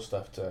adding more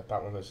stuff to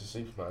Batman vs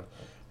Superman.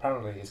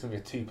 Apparently it's going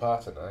to be a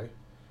 2-parter now,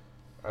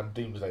 and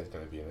Doomsday is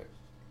going to be in it.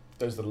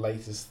 Those are the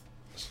latest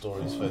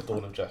stories for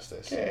Dawn of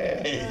Justice.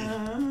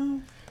 Okay.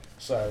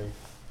 So,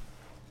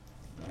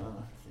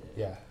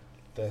 yeah,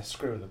 they're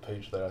screwing the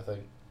pooch there, I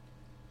think.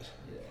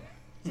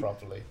 Yeah.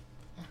 Properly.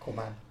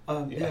 Aquaman.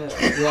 Yeah.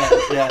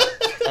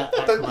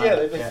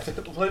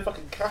 They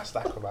fucking cast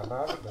Aquaman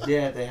now, haven't they?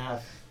 Yeah, they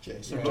have.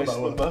 Jason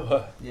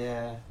Momoa.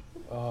 Yeah.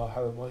 Oh,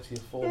 how the mighty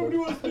have Nobody fallen.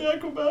 wants to be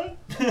Aquaman.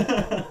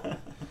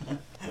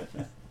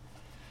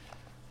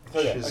 So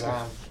yeah, Shazam.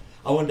 okay.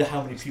 I wonder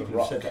how many It's people The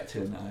have said Rock. that to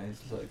him now.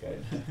 It's sort of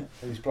going.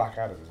 He's Black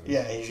Adam, isn't he?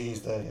 Yeah,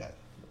 he's the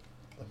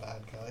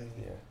bad guy.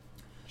 Yeah.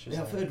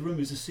 Yeah, I've heard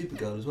rumours of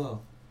Supergirl as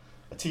well.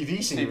 A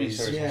TV series. TV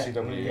series Yeah. from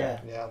CW. Yeah.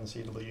 Yeah, on the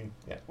CW.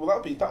 Yeah. Well,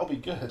 that'll be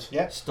good.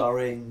 Yeah.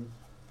 Starring.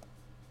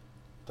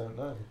 Don't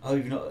know. Oh,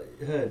 you've not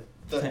heard?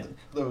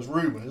 There was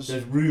rumours.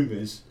 There's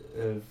rumours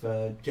of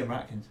Gemma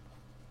Atkins.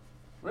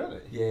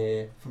 Really?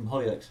 Yeah, from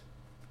Hollyoaks.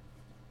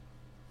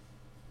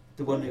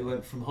 The one who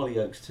went from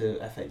Hollyoaks to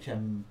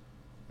FHM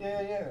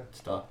Yeah.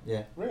 star.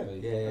 Yeah. Really?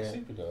 Yeah. A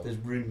Supergirl. There's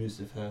rumours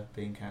of her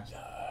being cast.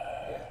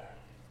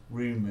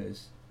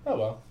 Rumours. Oh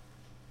well.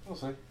 We'll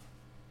see.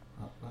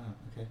 Oh, wow.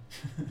 Okay.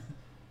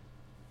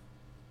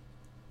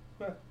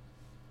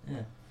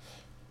 Yeah.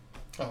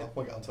 Oh,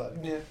 we'll get on to that.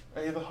 Yeah.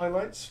 Any other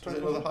highlights? Was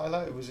it another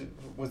highlight? Was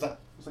that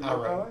your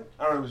Arrow? highlight?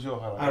 Arrow was your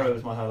highlight. Arrow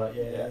was my highlight.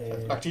 Yeah.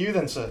 Back to you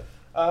then, sir.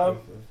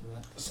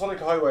 Sonic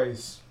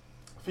Highways,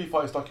 Foo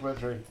Fighters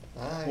documentary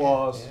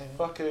was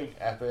fucking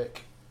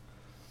epic.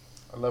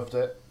 I loved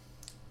it.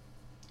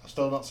 I've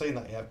still not seen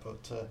that yet,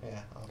 but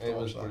yeah, I'll have to It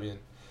watch was that. brilliant.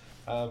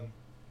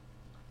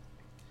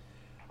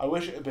 I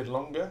wish it had been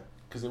longer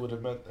because it would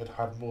have meant it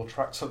had more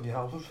tracks on the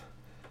album.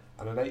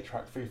 And an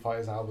 8-track Foo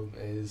Fighters album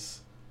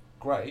is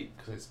great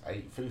because it's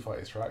 8 Foo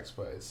Fighters tracks,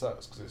 but it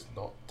sucks because it's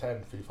not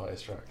 10 Foo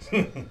Fighters tracks.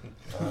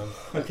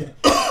 Okay.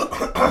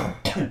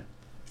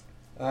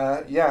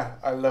 Yeah,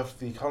 I loved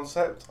the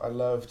concept. I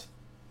loved,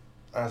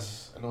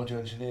 as an audio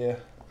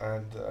engineer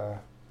and a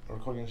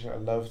recording engineer, I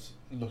loved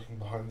looking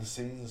behind the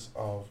scenes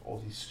of all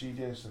these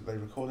studios that they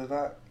recorded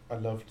at. I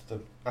loved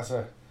as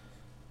a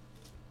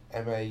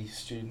MA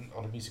student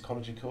on a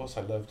musicology course,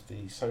 I loved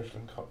the social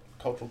and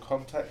cultural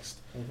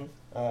context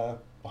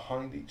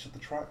behind each of the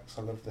tracks.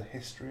 I loved the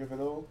history of it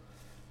all.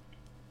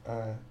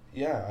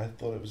 Yeah, I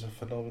thought it was a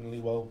phenomenally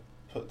well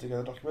put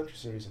together documentary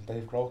series, and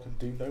Dave Grohl can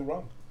do no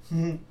wrong.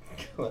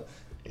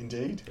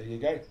 Indeed. There you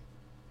go.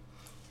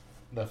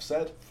 Enough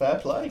said. Fair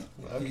play.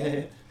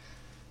 Okay.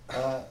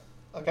 Yeah.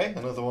 Okay,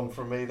 another one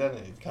from me then.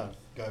 Kind of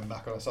going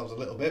back on ourselves a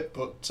little bit,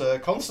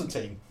 but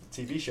Constantine,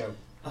 TV show.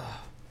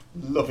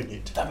 loving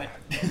it. Damn it.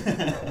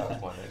 That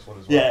was my next one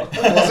as well. Yeah.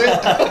 Was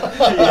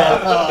it?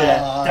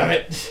 yeah. Damn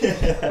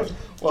it.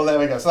 Well, there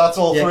we go. So that's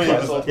all three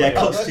of us. Yeah, That's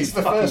Constantine's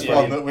the fucking first one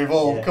brilliant. that we've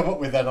all come up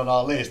with then on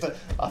our list.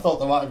 I thought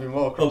there might have been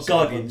more. Well,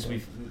 Guardians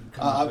we've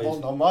come up with.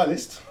 wasn't on my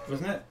list.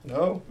 Wasn't it?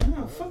 No,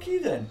 Oh, fuck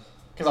you then.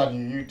 because I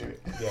knew you'd do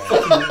it. Yeah.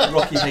 Fucking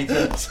Rocky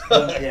hater.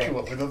 Yeah. Come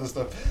up with other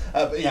stuff.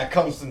 But yeah,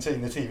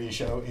 Constantine, the TV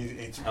show,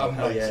 it's Oh,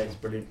 hell amazing. yeah, it's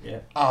brilliant. Yeah.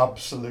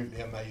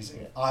 Absolutely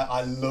amazing.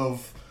 I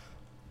love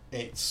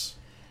its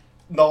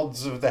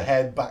nods of the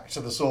head back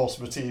to the source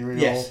material.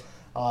 Yes.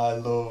 I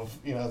love,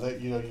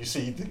 that you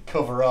see the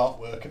cover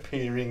artwork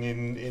appearing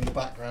in the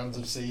backgrounds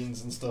of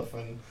scenes and stuff,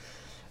 and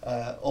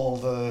all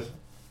the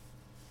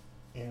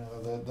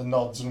the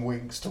nods and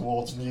winks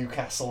towards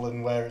Newcastle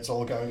and where it's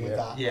all going with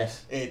that.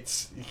 Yes.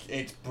 It's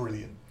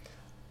brilliant.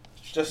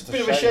 Just a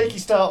Bit of a shaky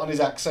start on his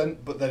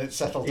accent, but then it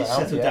settled It's down.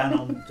 settled down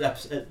on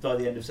by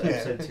the end of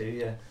episode 2.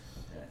 Yeah.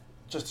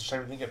 Just a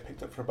shame it didn't get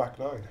picked up for a back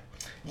nine.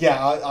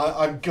 Yeah,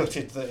 I'm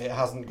gutted that it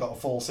hasn't got a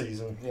full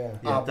season. Yeah.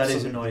 Yeah, that is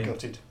Absolutely annoying.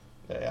 gutted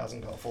that it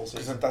hasn't got a full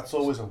season. Because that's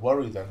always a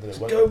worry then that it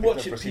won't Go get picked watch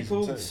up for it, season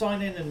people. 2.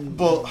 Sign in and.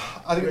 But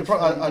I think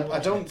I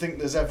Watch don't it. think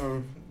there's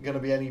ever going to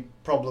be any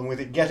problem with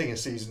it getting a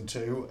season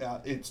 2.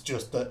 It's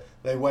just that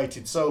they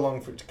waited so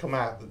long for it to come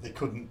out that they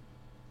couldn't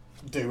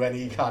do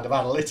any kind of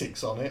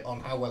analytics on it, on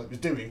how well it was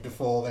doing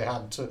before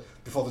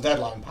the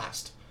deadline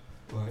passed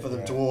for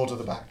them to order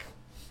the back,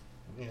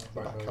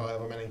 Back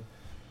however many.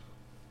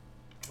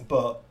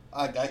 But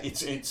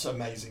it's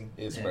amazing.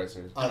 It's Yeah. a great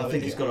series. And I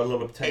think it's got a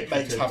lot of potential. It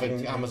makes to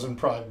having Amazon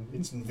Prime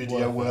Instant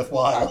Video Worth it.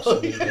 worthwhile.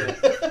 Absolutely.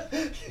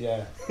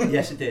 Yeah.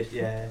 Yes, it did.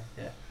 Yeah.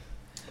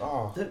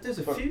 Oh. There's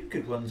a few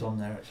good ones on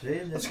there actually.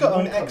 And It's there's got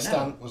more an coming extant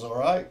out. was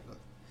alright.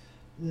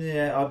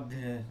 I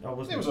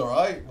wasn't. It was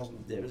alright.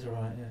 It was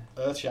alright.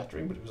 Yeah. Earth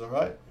shattering, but it was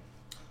alright.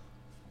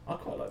 I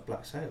quite like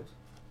Black Sails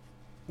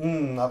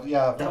I've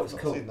That not was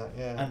cool. seen that.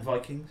 Yeah. and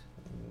Vikings.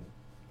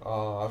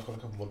 Oh, I've got a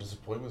couple more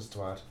disappointments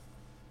to add.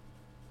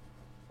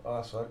 Oh,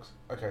 that sucks.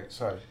 Okay,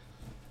 so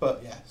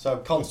But yeah, so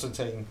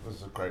Constantine. this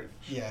is a great,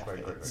 Yeah,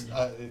 great.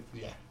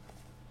 yeah.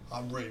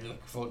 I'm really looking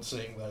forward to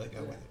seeing where they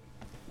go with it.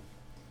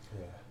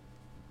 Yeah.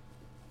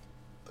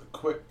 The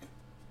quick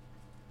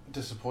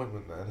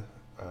disappointment then.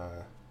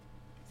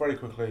 Very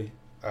quickly,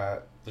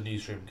 the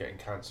newsroom getting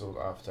cancelled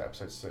after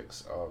episode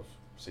 6 of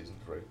season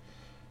 3,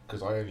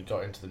 because I only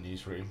got into the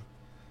newsroom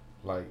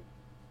like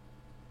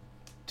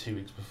 2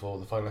 weeks before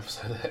the final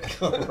episode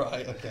aired.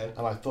 Right. Okay.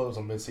 And I thought it was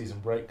on mid-season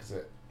break because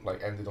it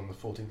ended on the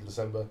 14th of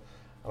December,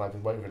 and I've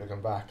been waiting for it to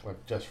come back, and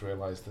I've just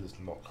realised that it's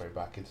not coming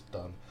back. It's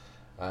done.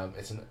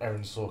 It's an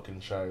Aaron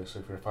Sorkin show, so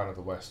if you're a fan of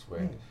The West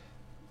Wing,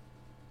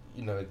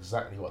 you know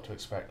exactly what to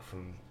expect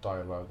from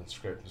dialogue and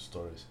script and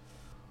stories.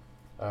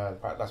 The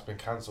fact that's been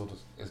cancelled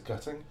is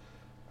gutting.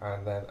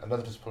 And then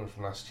another disappointment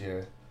from last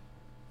year,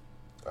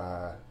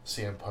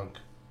 CM Punk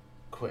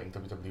quitting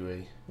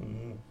WWE.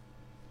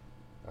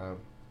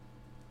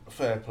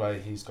 Fair play,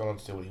 he's gone on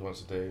to do what he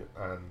wants to do,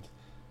 and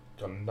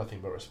got nothing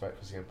but respect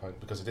for CM Punk,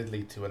 because it did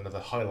lead to another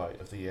highlight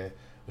of the year,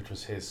 which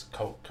was his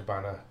Colt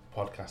Cabana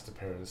podcast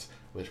appearance,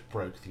 which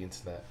broke the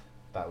internet.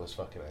 That was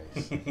fucking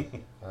ace.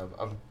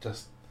 I'm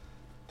just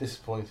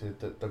disappointed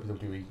that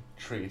WWE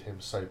treated him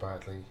so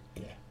badly.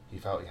 Yeah. He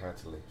felt he had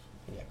to leave.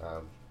 Yeah.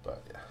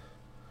 But yeah.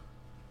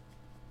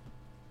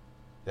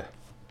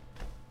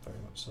 Very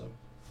much so.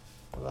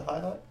 Another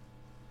highlight?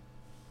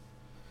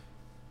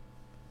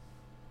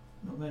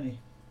 Not many.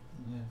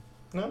 Yeah.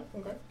 No.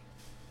 Okay.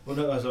 Well,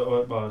 no, as I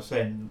was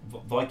saying,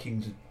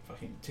 Vikings,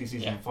 fucking 2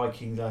 seasons of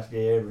Vikings last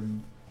year,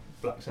 and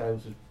Black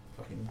Sails is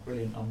fucking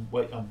brilliant.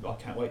 I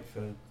can't wait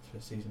for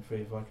season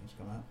 3 of Vikings to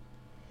come out.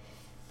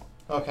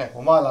 Okay.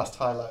 Well, my last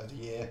highlight of the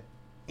year,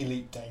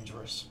 Elite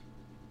Dangerous.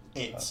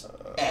 It's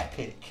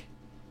epic.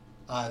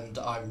 And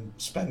I'm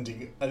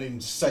spending an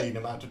insane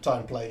amount of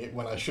time playing it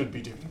when I should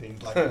be doing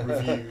things like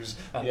reviews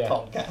and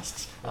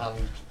podcasts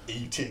and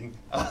eating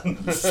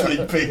and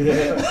sleeping.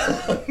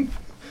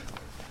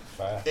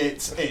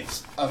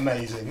 It's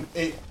amazing.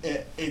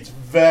 It's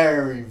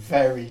very,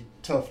 very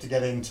tough to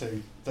get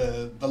into.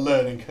 The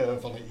learning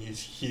curve on it is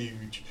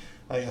huge.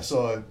 I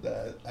saw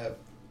a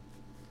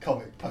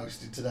comic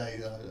posted today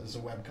as a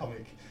web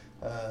comic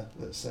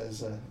that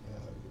says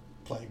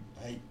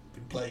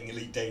been playing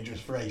Elite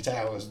Dangerous for 8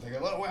 hours, and they go,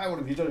 "Oh wow, what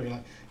have you done?" You're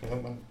like,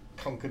 when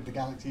conquered the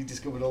galaxy,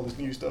 discovered all this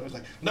new stuff. It's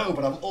like, no,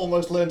 but I've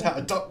almost learned how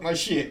to dock my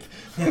ship.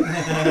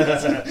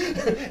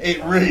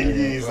 It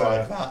really is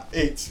like that.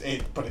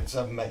 But it's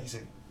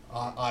amazing.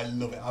 I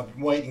love it. I've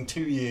been waiting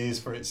 2 years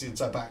for it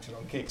since I backed it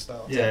on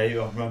Kickstarter. Yeah, I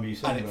remember you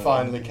saying. And it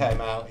finally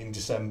came out in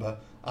December,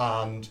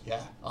 and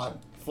yeah, I'm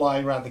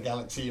flying around the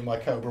galaxy in my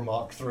Cobra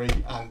Mark III,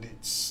 and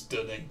it's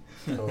stunning.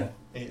 Cool.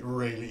 It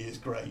really is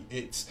great.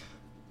 It's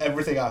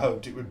everything I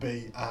hoped it would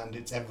be, and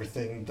it's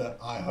everything that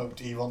I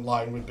hoped EVE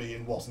Online would be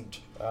and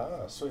wasn't.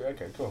 Ah, sweet.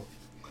 Okay, cool.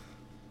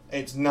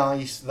 It's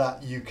nice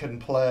that you can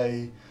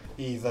play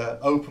either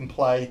open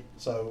play,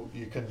 so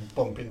you can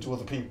bump into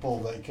other people,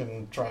 they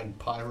can try and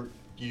pirate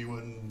you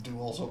and do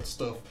all sorts of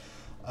stuff,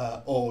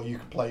 or you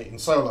can play it in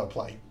solo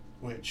play.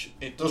 which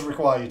it does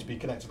require you to be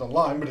connected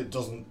online, but it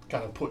doesn't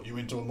kind of put you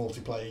into a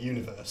multiplayer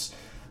universe.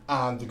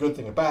 And the good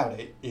thing about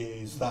it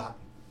is that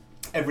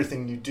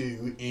everything you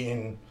do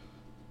in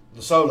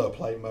the solo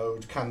play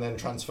mode can then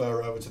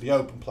transfer over to the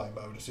open play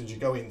mode as soon as you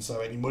go in. So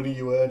any money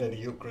you earn,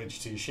 any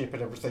upgrades to your ship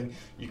and everything,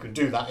 you can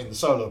do that in the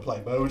solo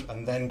play mode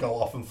and then go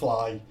off and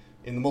fly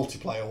in the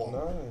multiplayer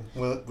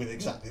one with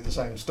exactly the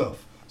same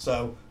stuff.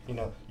 So, you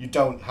know, you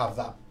don't have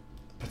that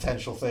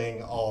potential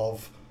thing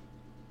of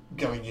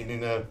going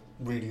in a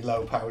really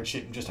low powered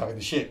ship and just having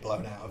the ship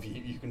blown out of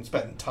you. You can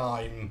spend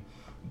time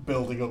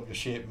building up your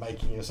ship,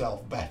 making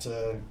yourself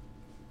better,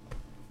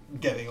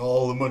 getting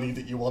all the money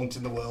that you want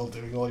in the world,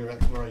 doing all your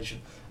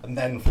exploration, and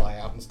then fly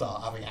out and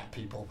start having at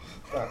people.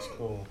 That's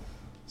cool.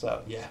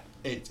 So yeah,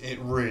 it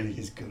really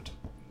is good.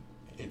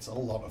 It's a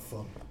lot of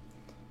fun.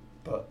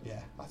 But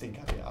yeah, I think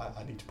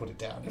I need to put it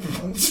down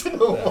every once in a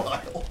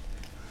while.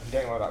 I'm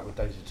getting like that with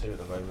Dota 2 at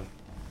the moment.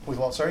 With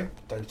what, sorry?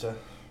 Dota.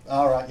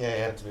 Alright,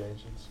 yeah. To the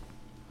Ancients.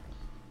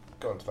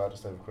 Got into that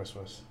just over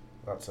Christmas.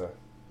 That's a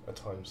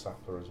time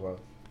sapper as well.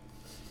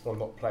 Well, I'm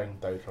not playing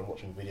Dota, I'm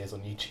watching videos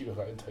on YouTube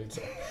about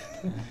Dota.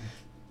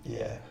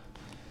 Yeah.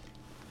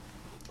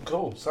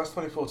 Cool, so that's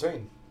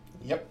 2014.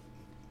 Yep.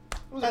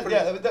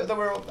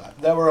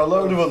 There were a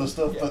load of other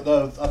stuff, but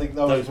I think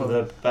those were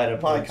the better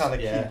my points. kind of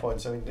key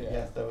points. I mean,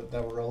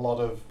 there were a lot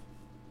of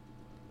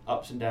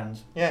ups and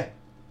downs. Yeah,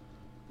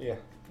 there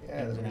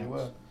really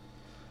were.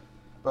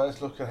 But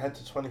let's look ahead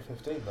to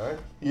 2015 though.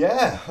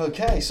 Yeah,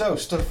 okay, so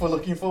stuff we're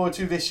looking forward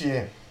to this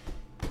year.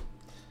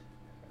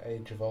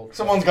 Age of Ultron.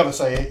 Someone's got to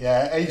say it,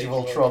 yeah. Age of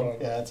Ultron.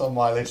 Yeah, it's on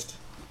my list.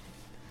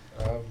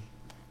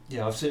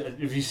 Yeah, I've seen.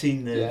 Have you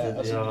seen the?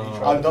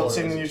 I've not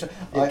seen the new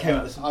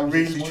trailer. I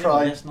really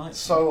tried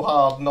so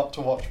hard not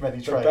to watch many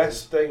trailers. The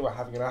best thing about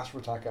having an Astro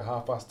Attack at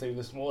 2:30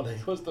 this morning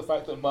was the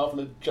fact that Marvel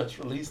had just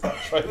released that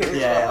trailer.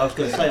 Yeah, I was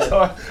going to say that. So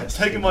I was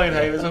taking my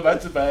inhalers, I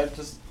went to bed,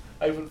 just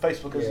open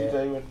Facebook as you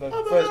do, and the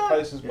first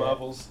post is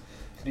Marvel's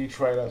new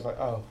trailer. I was like,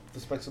 oh,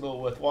 this makes it all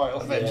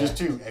worthwhile. Avengers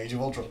 2, Age of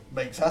Ultron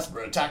makes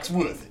Astro Attacks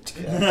worth it.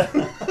 Yeah.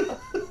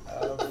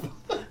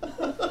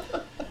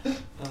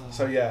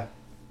 So yeah,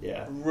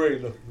 really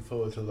looking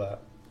forward to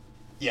that.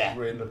 Yeah,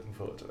 really looking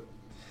forward to it.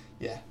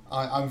 Yeah,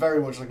 I'm very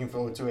much looking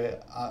forward to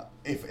it.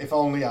 If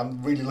only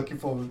I'm really looking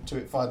forward to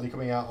it finally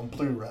coming out on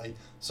Blu-ray,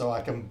 so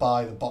I can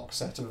buy the box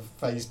set of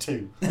Phase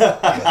 2.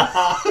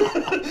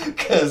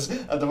 Because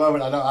at the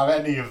moment I don't have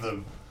any of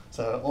them.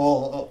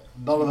 So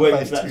none of the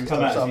Phase 2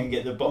 come out stuff. so you can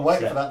get the box wait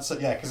set. For that. So,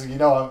 yeah, because you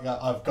know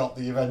I've got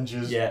the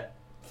Avengers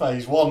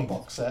Phase 1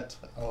 box set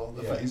or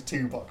the Phase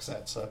 2 box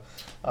set. So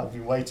I've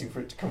been waiting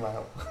for it to come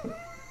out.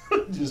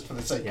 Just for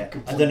the sake of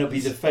completeness. And then it'll be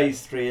the Phase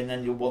 3, and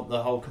then you'll want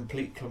the whole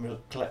complete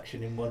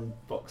collection in one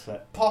box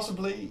set.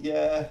 Possibly,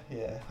 yeah.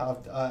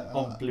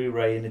 On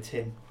Blu-ray in a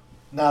tin.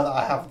 Now that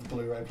I have the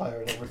Blu-ray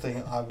player and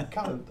everything, I'm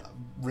kind of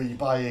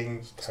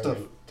rebuying stuff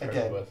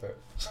again. Worth it.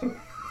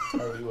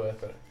 Totally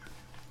worth it.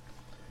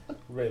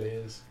 Really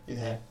is.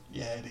 Yeah,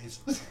 it is.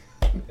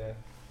 Yeah,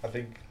 I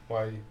think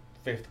my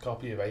 5th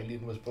copy of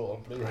Alien was brought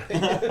on Blu-ray.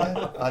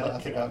 I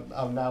think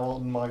I'm now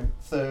on my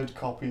 3rd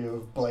copy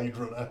of Blade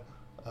Runner.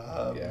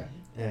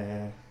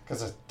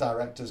 Because it's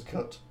director's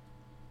cut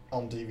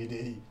on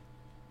DVD,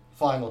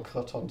 final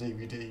cut on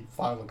DVD,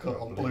 final cut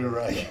on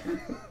Blu-ray.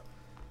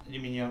 You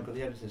mean you haven't got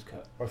the editor's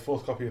cut? My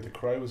 4th copy of The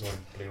Crow was on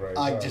Blu-ray.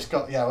 I just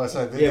got this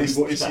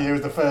year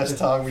was the first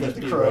time we did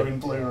The Crow in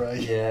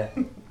Blu-ray. Yeah.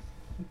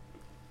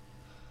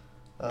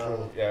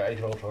 Age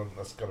of Ultron,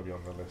 that's got to be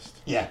on the list.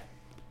 Yeah,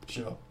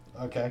 sure.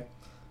 Okay.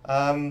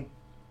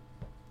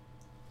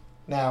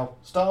 Now,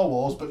 Star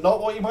Wars, but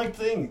not what you might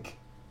think.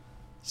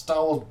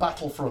 Star Wars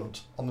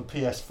Battlefront on the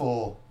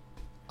PS4.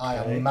 I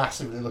am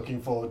massively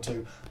looking forward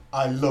to.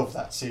 I love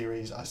that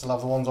series. I still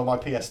have the ones on my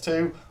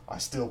PS2. I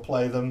still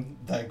play them.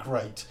 They're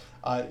great.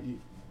 I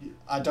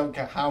don't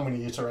care how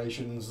many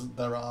iterations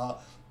there are.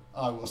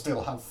 I will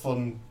still have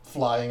fun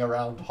flying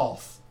around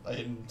Hoth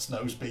in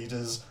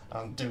snowspeeders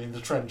and doing the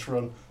trench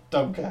run.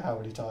 Don't care how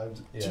many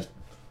times. Just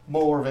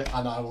more of it,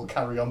 and I will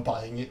carry on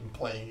buying it and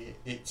playing it.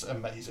 It's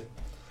amazing.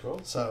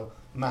 Cool. So,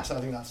 I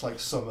think that's like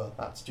summer.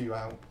 That's due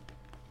out.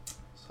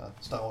 So,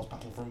 Star Wars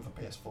Battlefront for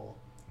PS4.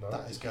 Nice.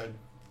 That is good.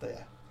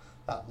 There.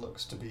 That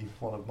looks to be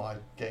one of my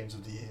games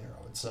of the year,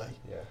 I would say.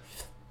 Yeah.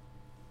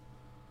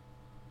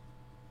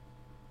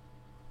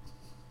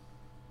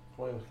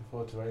 What are you looking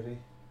forward to, AD?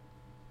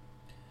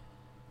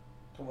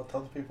 Come on,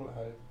 tell the people at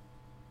home.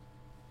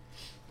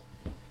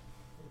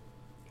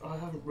 I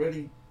haven't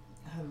really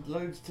had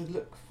loads to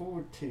look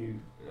forward to.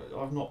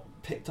 I've not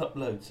picked up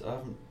loads. I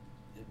haven't.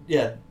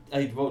 Yeah,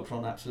 Age of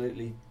Ultron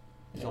absolutely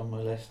is on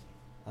my list,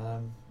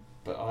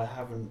 but I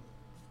haven't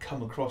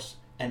come across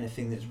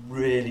anything that's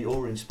really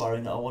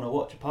awe-inspiring that I want to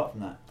watch apart from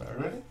that.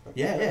 Really?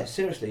 Yeah,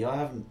 seriously, I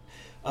haven't.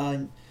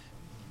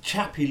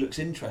 Chappie looks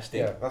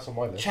interesting. Yeah, that's on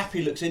my list.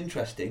 Chappie looks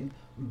interesting,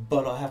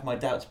 but I have my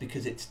doubts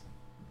because it's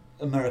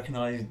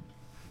Americanized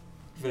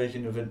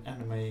version of an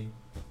anime.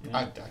 You know?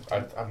 I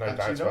have no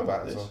doubts about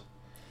that as well.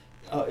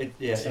 Oh,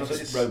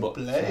 it's robot.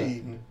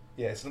 Blade.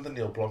 Yeah, it's another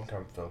Neil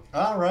Blomkamp film.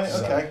 Ah, right,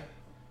 So, okay.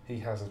 he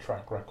has a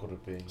track record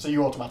of being. So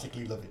you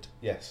automatically love it.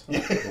 Yes.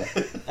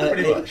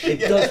 Pretty much. It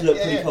does look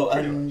pretty cool.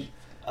 And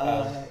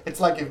it's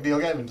like if Neil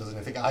Gaiman does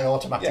anything, I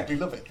automatically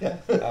love it. Yeah.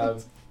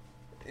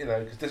 You know,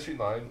 because District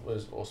 9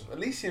 was awesome.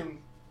 Elysium.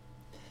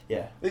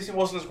 Yeah. Elysium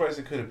wasn't as great as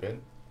it could have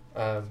been.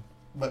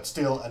 But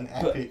still an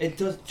epic. But it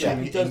does.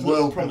 It does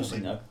look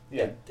promising, though.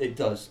 Yeah, it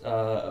does.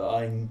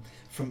 I'm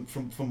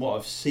from what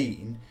I've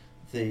seen,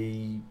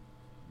 the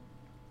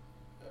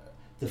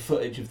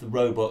footage of the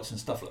robots and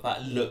stuff like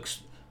that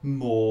looks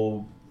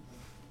more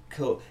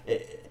cool.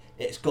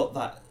 It's got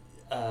that.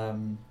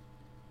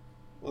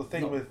 Well, the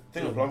thing with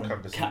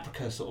Blomkamp is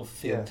Caprica sort of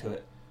feel to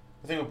it.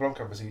 The thing with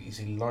Blomkamp is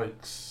he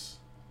likes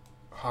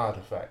hard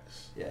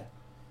effects. Yeah.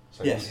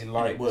 So he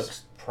likes it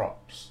works.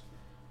 props.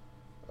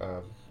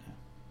 But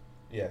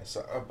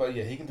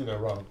he can do no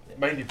wrong. Yeah.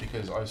 Mainly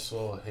because I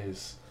saw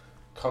his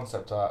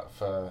concept art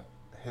for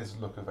his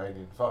look of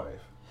Alien 5.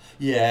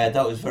 Yeah,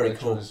 that was very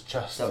cool. Was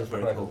just that was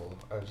incredible. Very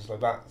cool. And just like,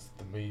 that's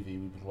the movie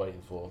we've been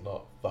waiting for,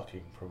 not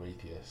fucking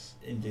Prometheus.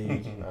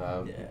 Indeed.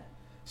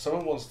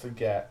 Someone wants to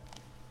get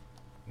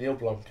Neil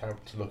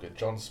Blomkamp to look at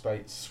John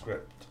Spate's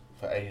script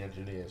for Alien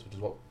Engineers, which is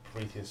what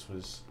Prometheus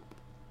was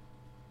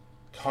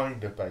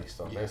kind of based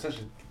on. They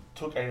essentially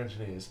took Alien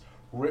Engineers,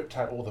 ripped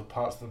out all the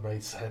parts that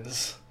made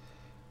sense,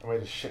 and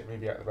made a shit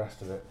movie out of the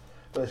rest of it.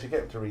 But they should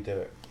get him to redo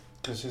it,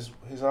 because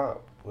his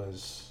art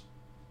was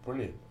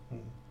brilliant.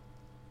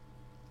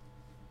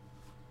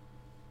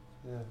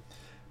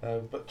 Yeah,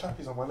 but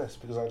Chappie's on my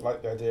list because I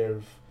like the idea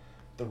of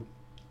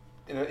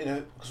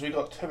because we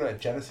got Terminator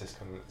Genesis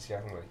coming this year,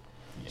 haven't we?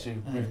 Yeah. So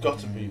we've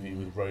got a movie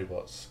with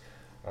robots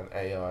and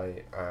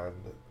AI and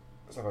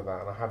stuff like that,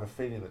 and I have a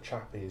feeling that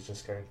Chappie is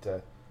just going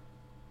to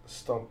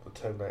stomp the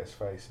Terminator's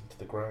face into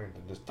the ground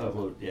and just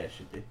it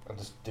should be, and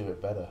just do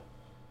it better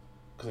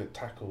because it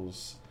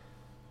tackles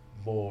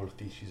more of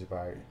the issues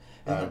about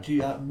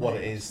what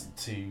it is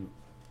to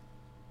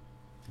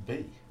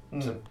be.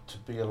 To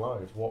be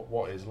alive,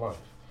 what is life?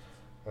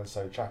 And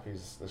so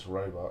Chappie's this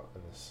robot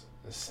and this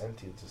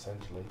sentience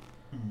essentially.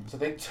 So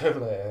they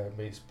Terminator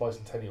meets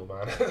Bicentennial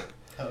Man.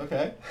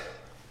 Okay.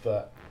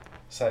 But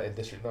set in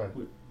District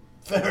 9.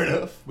 Fair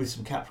enough. With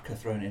some Caprica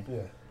thrown in.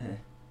 Yeah.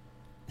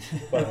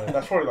 But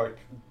that's probably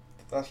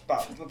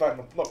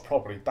not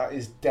probably, that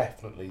is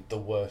definitely the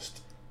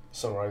worst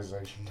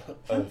summarisation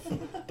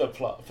of the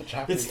plot for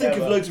Chappie. Let's think of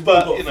loads of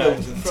robot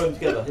films and throw them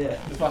together, yeah.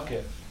 Fuck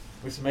it.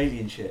 With some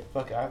alien shit.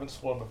 Fuck it, I haven't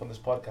sworn up on this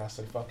podcast,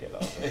 so fuck it,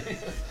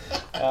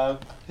 that'll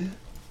be.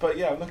 But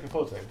yeah, I'm looking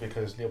forward to it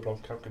because Neil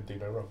Blomkamp can do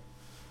no wrong.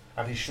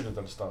 And he should have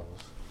done Star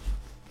Wars.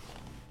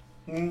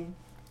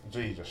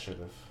 He just should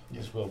have.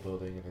 His world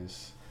building and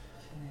his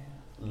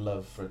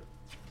love for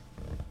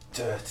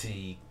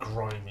dirty,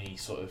 grimy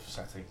sort of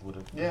setting would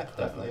have been perfect.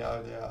 Definitely.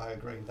 I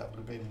agree. That would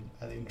have been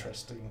an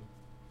interesting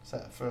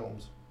set of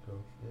films.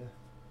 Cool, yeah.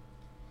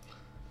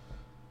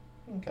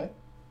 Okay.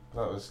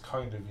 That was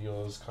kind of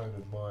yours, kind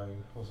of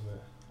mine, wasn't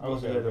it? I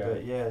was a little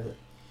bit, yeah.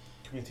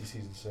 Community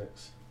Season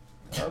 6.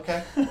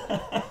 Okay.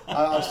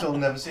 I've still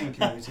never seen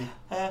Community.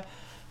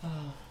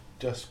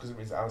 Just because it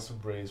means Alison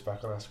Brie is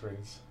back on our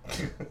screens.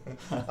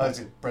 Is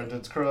it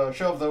Brendan's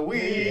Crush of the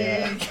Week?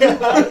 Yeah.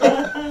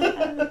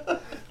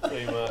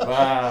 Pretty much.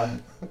 Wow.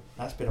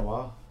 That's been a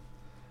while.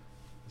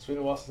 It's been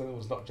a while since anyone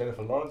was knocked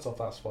Jennifer Lawrence off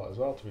that spot as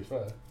well, to be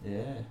fair.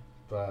 Yeah.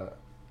 But,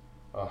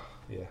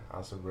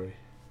 Alison Brie.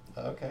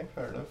 Okay,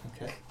 fair enough.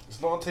 Okay.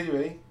 It's not on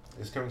TV.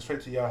 It's coming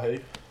straight to Yahoo.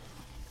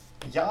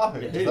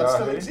 Yahoo? Does that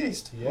still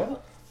exist? Yeah.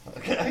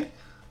 Okay.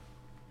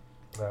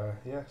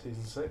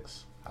 Season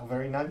 6. How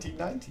very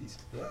 1990s.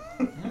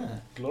 Yeah.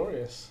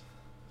 Glorious.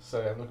 So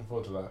I'm looking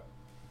forward to that.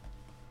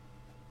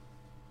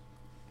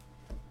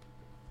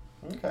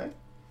 Okay.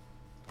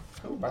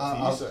 Cool. Back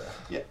to you, sir.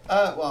 Yeah.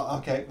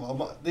 Okay.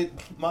 Well,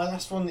 my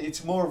last one.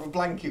 It's more of a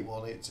blanket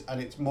one.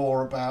 It's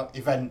more about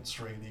events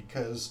really,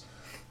 because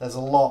there's a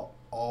lot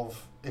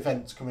of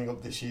events coming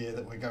up this year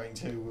that we're going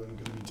to and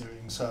going to be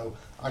doing. So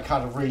I'm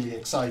kind of really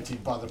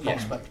excited by the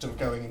prospect of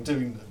going and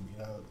doing them. You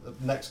know, the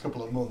next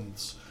couple of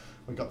months,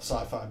 we've got the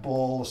Sci-Fi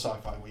Ball, the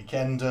Sci-Fi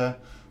Weekender.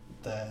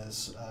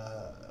 There's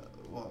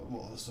what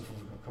other stuff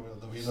we've got coming up?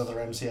 There'll be another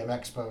MCM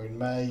Expo in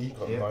May.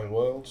 Got 9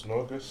 Worlds in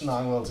August.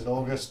 9 Worlds in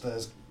August.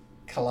 There's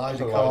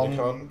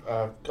Kaleidocon.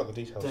 Got the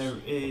details. There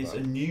is a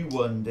new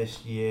one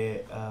this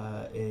year.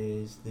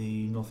 Is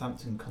the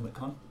Northampton Comic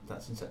Con?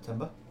 That's in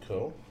September.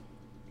 Cool.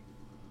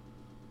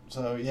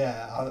 So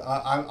yeah,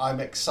 I'm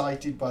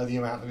excited by the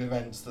amount of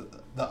events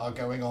that are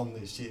going on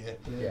this year.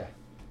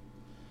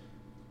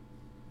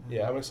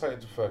 Yeah, I'm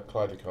excited for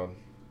Kaleidocon,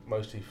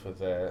 mostly for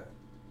their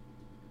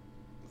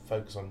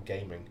focus on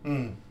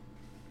gaming,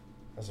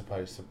 as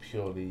opposed to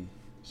purely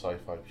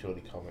sci-fi,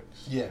 purely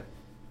comics. Yeah.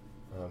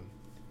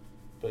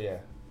 But yeah,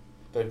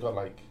 they've got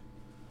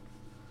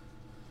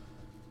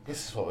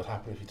this is what would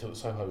happen if you took the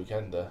Sci-Fi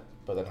Weekender,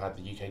 but then had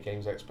the UK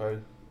Games Expo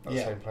at the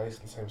same place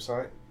and the same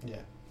site.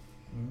 Yeah.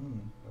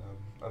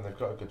 And they've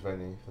got a good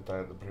venue. They're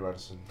down at the Blue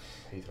Radisson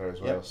Heathrow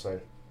as well, so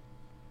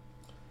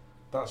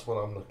that's what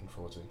I'm looking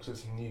forward to, because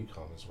it's a new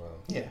con as well.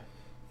 Yeah.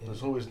 So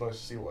it's always nice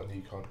to see what a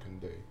new con can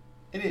do.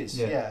 It is,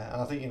 yeah.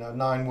 And I think,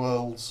 Nine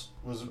Worlds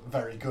was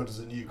very good as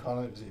a new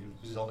con. It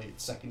was only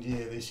its second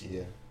year this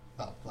year.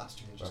 Well,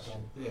 last year just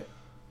gone. Yeah.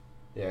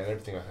 Yeah, and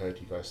everything I heard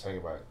you guys saying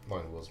about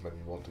Nine Worlds made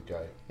me want to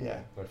go.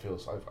 Yeah. I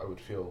would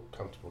feel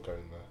comfortable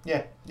going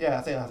there. Yeah.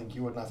 I think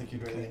you would, and I think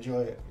you'd really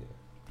enjoy it.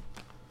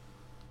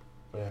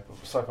 Yeah, but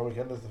for Sci-Fi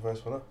Weekend is the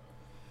first one up.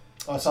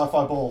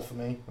 Sci-Fi Ball for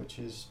me, which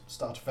is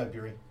start of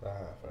February. Fair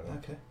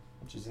enough. Okay.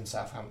 Which is in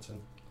Southampton,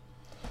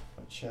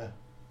 which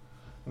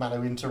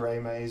Manu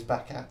Interreme is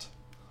back at.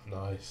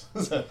 Nice.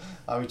 So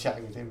I was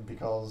chatting with him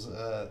because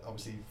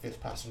obviously Fifth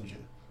Passenger,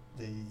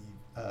 the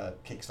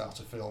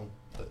Kickstarter film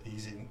that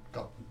he's in,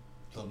 got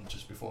done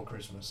just before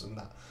Christmas, and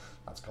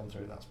that's gone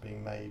through. That's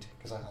being made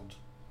because I had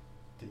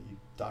the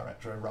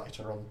director and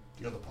writer on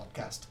the other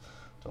podcast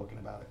talking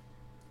about it.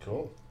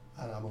 Cool.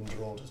 And I'm under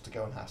orders to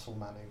go and hassle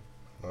Manu.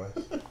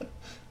 Nice.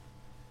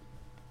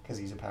 Because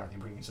he's apparently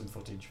bringing some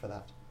footage for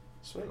that.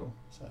 Sweet.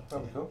 So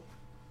That'll be cool.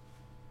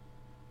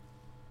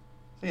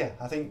 So yeah,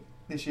 I think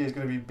this year's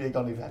going to be big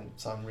on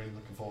events. I'm really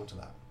looking forward to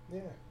that.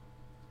 Yeah.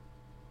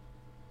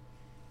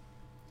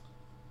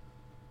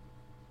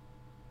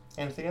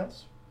 Anything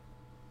else?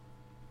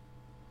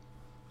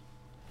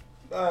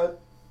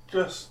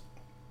 Just,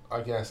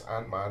 I guess,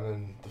 Ant-Man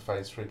and the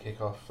Phase 3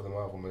 kickoff for the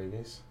Marvel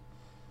movies.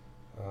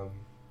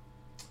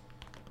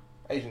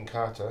 Agent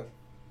Carter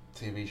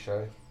TV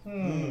show.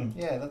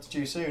 Yeah, that's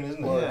due soon,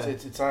 isn't it? Well, Yeah.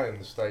 it's out in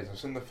the States. I've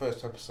seen the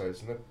first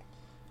episodes and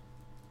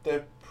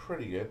they're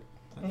pretty good.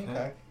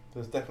 Okay.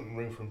 There's definitely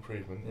room for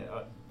improvement.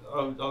 Yeah,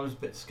 I was a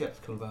bit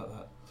sceptical about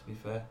that, to be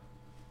fair.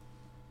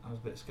 I was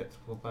a bit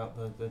sceptical about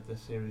the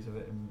series of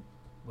it and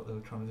what they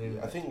were trying to do.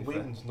 I think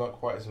Whedon's not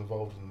quite as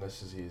involved in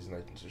this as he is in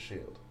Agents of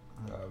S.H.I.E.L.D.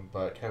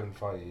 But Kevin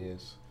Feige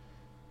is,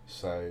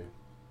 so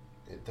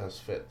it does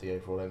fit the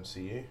overall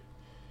MCU.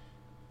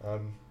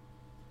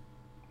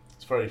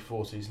 It's very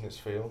 40s in its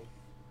feel,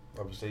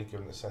 obviously,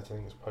 given the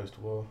setting, it's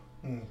post-war.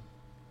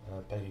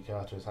 Peggy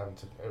Carter is having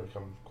to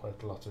overcome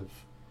quite a lot of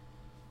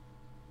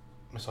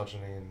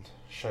misogyny and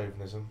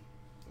chauvinism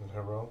in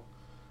her role.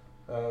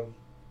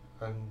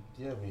 And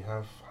yeah, we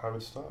have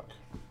Howard Stark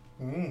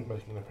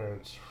making an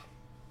appearance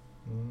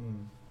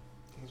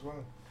as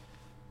well.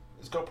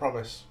 It's got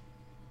promise.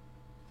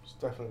 It's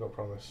definitely got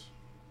promise.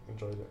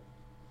 Enjoyed it.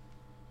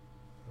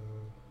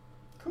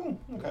 Cool.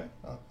 Okay.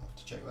 I'll have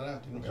to check that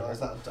out. Didn't realise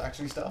that had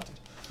actually started.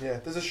 Yeah,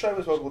 there's a show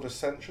as well called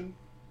Ascension,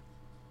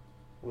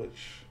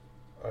 which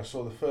I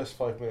saw the first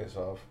 5 minutes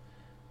of,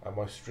 and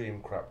my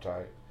stream crapped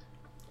out,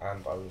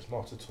 and I was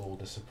not at all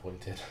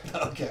disappointed.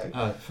 Okay.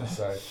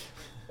 So,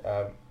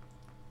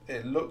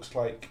 it looks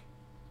like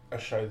a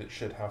show that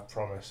should have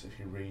promise if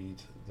you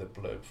read the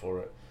blurb for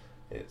it.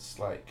 It's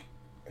like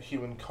a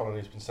human colony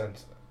has been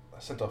sent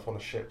off on a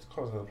ship to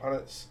colonize other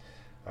planets,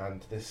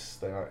 and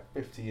they're like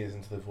 50 years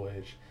into the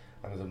voyage,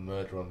 and there's a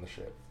murder on the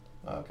ship.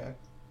 Okay.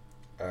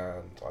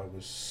 And I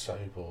was so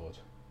bored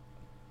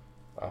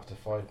after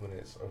 5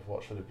 minutes of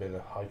what should have been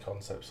a high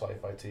concept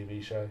sci-fi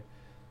TV show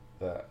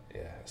that,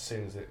 yeah, as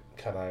soon as it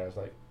cut out I was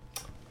like,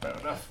 fair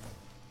enough.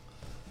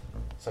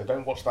 So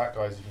don't watch that,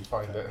 guys, if you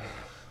find it.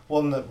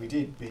 One that we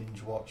did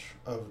binge watch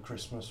over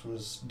Christmas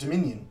was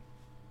Dominion,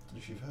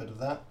 if you've heard of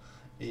that.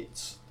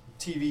 It's a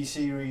TV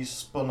series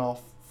spun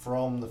off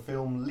from the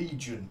film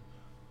Legion,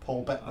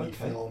 Paul Bettany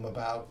film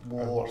about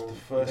war. I watched the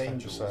first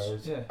angels.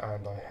 episode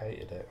and I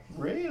hated it.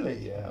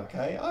 Really? Yeah.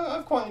 Okay.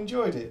 I've quite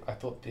enjoyed it. I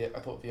thought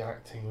the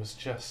acting was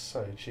just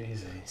so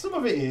cheesy. Some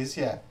of it is,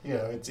 yeah. You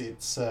know,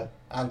 it's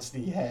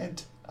Anthony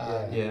Head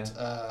and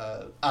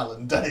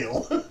Alan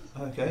Dale.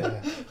 Okay.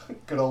 Yeah.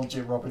 Good old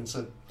Jim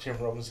Robinson. Jim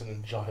Robinson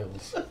and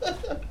Giles.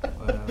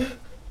 Wow.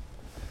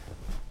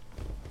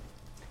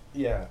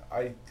 Yeah,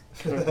 I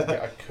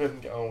couldn't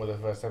get on with the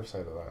first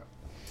episode of that.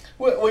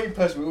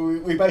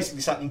 We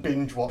basically sat and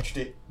binge watched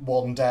it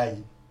one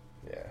day.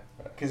 Yeah.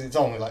 Because it's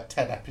only like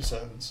 10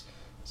 episodes.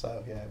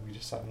 So yeah, we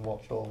just sat and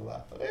watched all of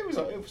that. But it was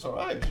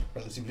alright. It was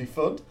relatively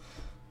fun.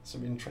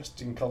 Some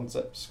interesting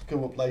concepts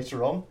come up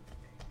later on.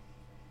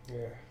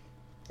 Yeah.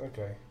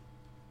 Okay.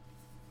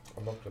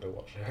 I'm not going to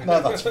watch it.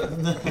 No, that's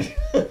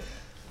fine.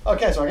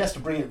 Okay, so I guess to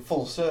bring it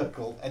full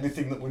circle,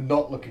 anything that we're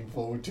not looking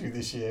forward to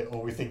this year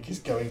or we think is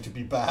going to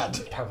be bad.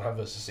 Batman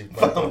vs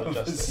Superman Dawn of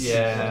Justice.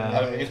 Yeah.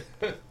 I mean,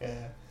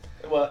 yeah.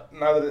 Well,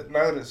 now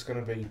that it's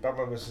going to be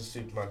Batman vs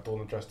Superman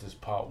Dawn of Justice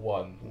Part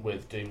 1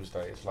 with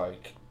Doomsday, it's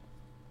like,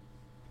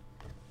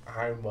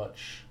 how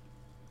much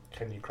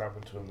can you cram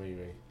into a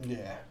movie?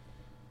 Yeah.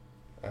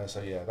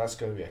 So yeah, that's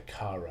going to be a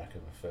car wreck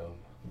of a film.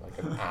 Like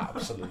an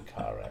absolute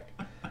car wreck.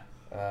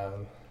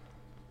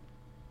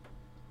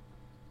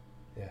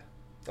 Yeah,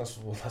 that's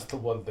the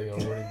one thing I'm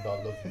really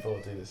not looking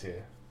forward to this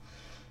year.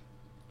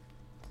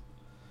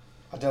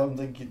 I don't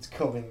think it's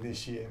coming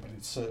this year, but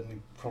it's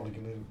certainly probably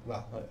going to,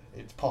 well,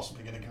 it's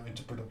possibly going to go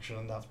into production,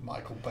 and that's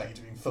Michael Bay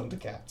doing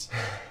Thundercats.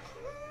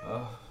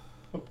 Oh.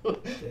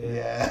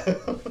 Yeah.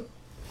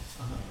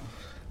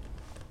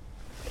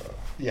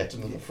 Yet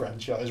another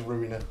franchise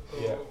ruiner.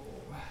 Yeah.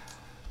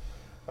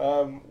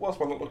 What's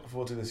one not looking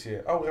forward to this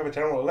year? Oh, we have a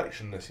general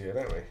election this year,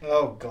 don't we?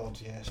 Oh God,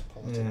 yes,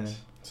 politics. Yeah.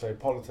 So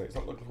politics,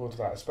 not looking forward to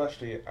that,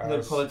 especially as...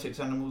 No politics,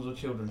 animals or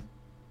children.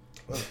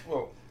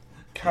 Well,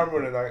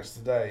 Cameron announced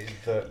today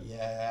that...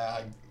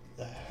 Yeah,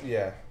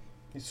 Yeah,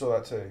 you saw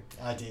that too.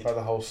 I did. By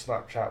the whole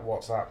Snapchat,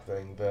 WhatsApp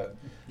thing, that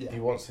Yeah. he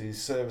wants these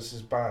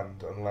services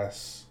banned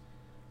unless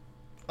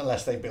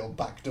they build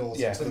backdoor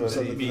Yeah, systems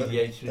so that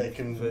mediation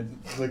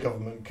the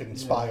government can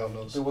spy on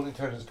us. they want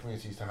intelligence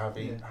communities to have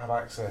Yeah. have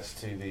access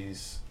to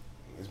these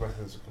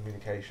methods of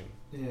communication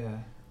Yeah.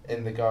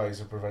 in the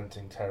guise of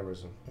preventing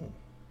terrorism, Hmm.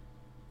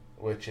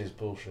 which is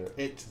bullshit.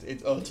 It's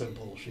utter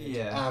bullshit.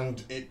 Yeah.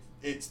 And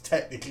it's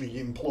technically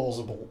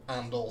implausible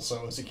and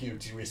also a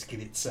security risk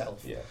in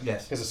itself. Yeah.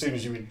 Yes. Because as soon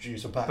as you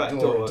introduce a Backdoor,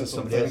 backdoor into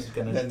somebody something, else is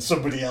gonna then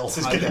somebody else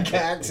is going to hijack get it.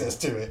 access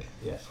to it.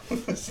 Yes.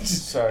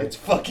 So- it's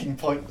fucking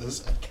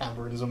pointless, and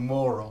Cameron is a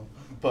moron.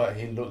 But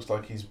he looks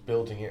like he's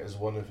building it as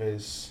one of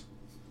his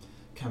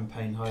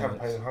Campaign highlights.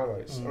 campaign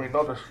highlights. Mm.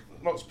 I mean,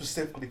 not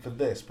specifically for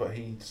this, but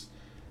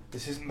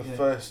this isn't the Yeah.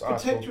 first article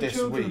Protect your this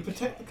children. week.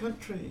 Protect the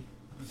country.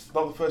 It's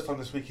not the first time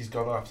this week he's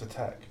gone after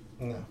tech.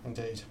 No,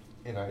 indeed.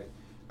 You know,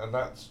 and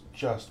that's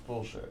just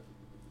bullshit.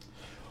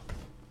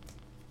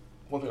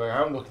 One thing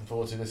I am looking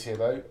forward to this year,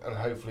 though, and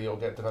hopefully it'll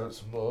get developed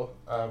some more,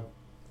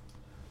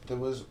 there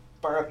was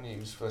bad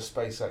news for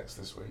SpaceX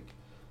this week.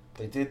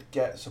 They did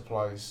get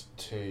supplies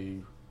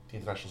to the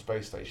International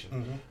Space Station,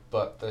 Mm-hmm.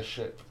 but their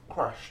ship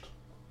crashed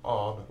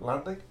on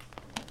landing,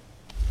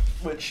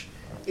 which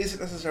isn't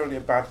necessarily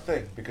a bad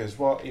thing, because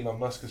what Elon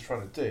Musk is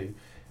trying to do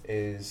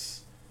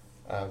is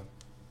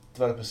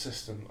develop a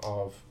system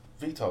of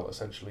VTOL,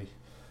 essentially,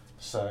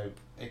 so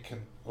it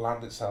can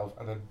land itself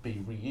and then be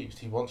reused.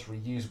 He wants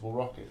reusable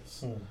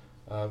rockets,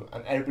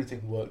 and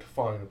everything worked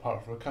fine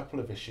apart from a couple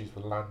of issues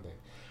with landing,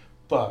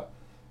 but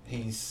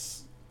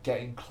he's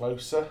getting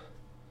closer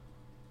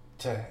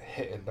to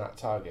hitting that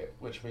target,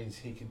 which means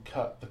he can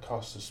cut the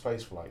cost of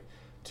spaceflight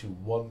to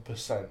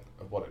 1%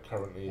 of what it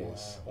currently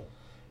is. Wow.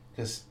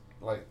 Because,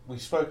 like, we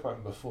spoke about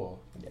him before,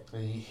 Yeah.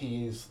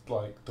 he is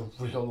like the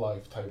real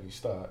life Tony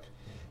Stark.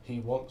 He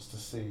wants to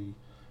see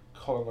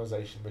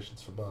colonization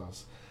missions for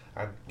Mars,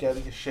 and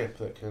getting a ship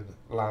that can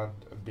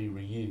land and be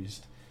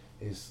reused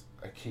is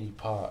a key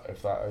part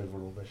of that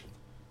overall mission.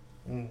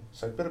 Mm.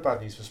 So, a bit of bad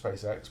news for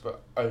SpaceX,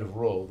 but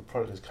overall the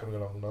product is coming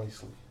along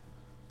nicely.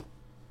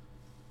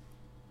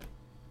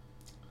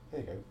 There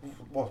you go.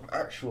 What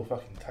actual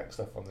fucking tech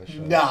stuff on this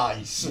show?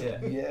 Nice.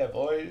 Yeah. Yeah,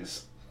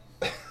 boys.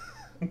 I'm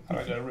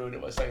not going to ruin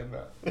it by saying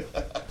that.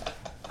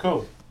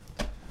 Cool.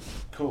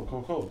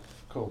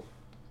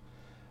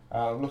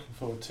 I'm looking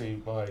forward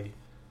to my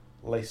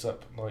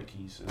lace-up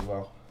Nikes as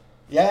well.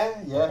 Yeah,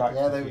 Back to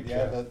the they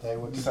Future. they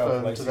were confirmed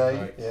Self-lacing today.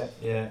 Nikes. Yeah.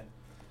 Yeah.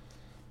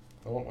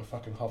 I want my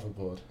fucking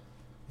hoverboard.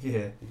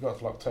 Yeah. You've got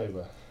till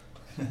October.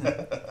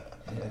 Yeah.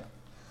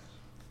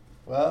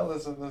 Well,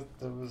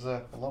 there was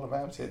a lot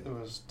about it. There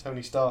was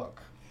Tony Stark,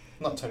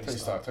 not Tony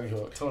Stark, Tony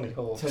Hawk. Tony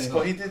Hawk. Tony Hawk.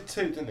 Well, he did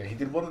two, didn't he? He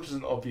did one which was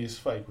an obvious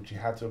fake, which he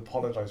had to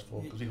apologise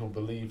for because people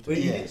believed Well,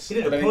 it. Yes. he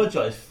didn't But then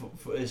apologise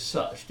for as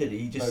such, did he?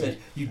 He just No, said,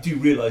 "You do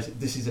realise that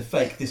this is a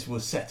fake. This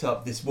was set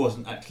up. This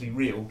wasn't actually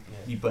real. Yeah.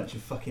 You bunch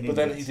of fucking But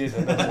idiots." then he did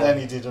And another then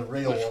one, he did a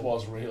real which one.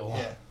 was real.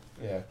 Yeah.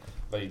 Yeah.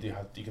 Though you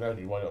can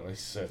only write it on a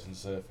certain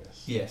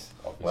surface. Yes.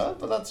 Obviously. Well,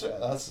 but that's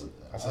That's a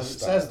as it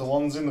start. says. The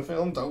ones in the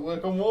film don't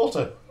work on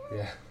water.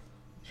 Yeah.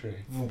 True.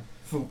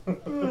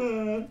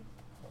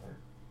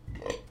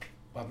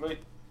 Bad mate.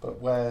 But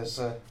where's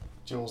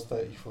Jaws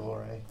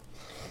 34?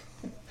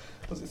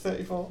 Was it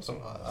 34?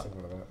 Something like that.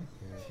 Something like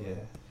that. Yeah.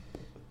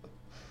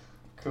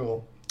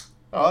 Cool.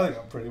 Oh, I think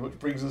that pretty much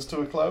brings us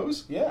to a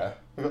close. Yeah.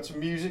 We've got some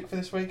music for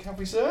this week, have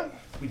we, sir?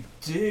 We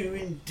do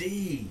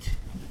indeed,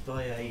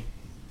 by a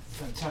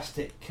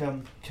fantastic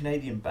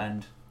Canadian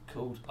band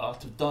called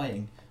Art of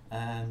Dying,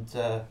 and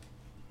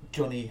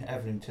Johnny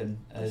Etherington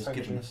has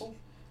given us.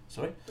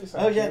 Sorry.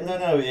 Oh yeah,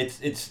 no, it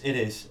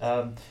is.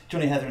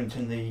 Johnny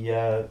Hetherington,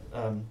 the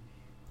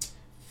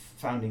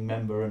founding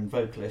member and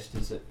vocalist,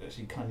 has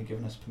actually kindly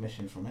given us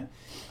permission from it.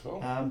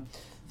 Cool.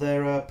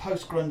 They're a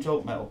post-grunge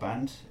alt metal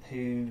band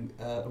who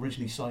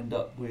originally signed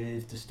up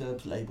with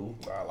Disturbed's label.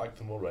 I like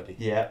them already.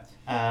 Yeah,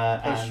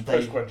 and they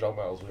Post-grunge old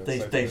metals.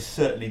 they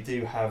certainly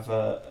do have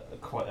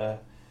quite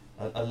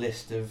a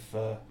list of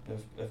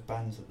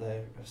bands that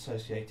they're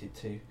associated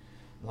to.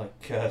 Like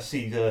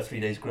Seether, 3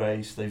 Days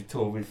Grace, they've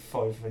toured with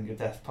Five Finger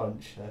Death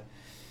Punch.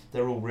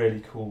 They're all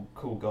really cool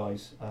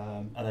guys,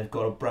 and they've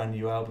got a brand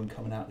new album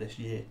coming out this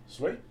year.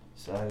 Sweet.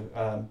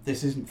 So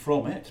this isn't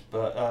from it,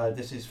 but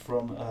this is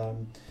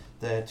from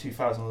their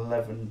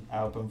 2011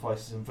 album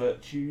Vices and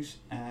Virtues,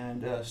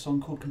 and a song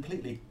called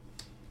Completely.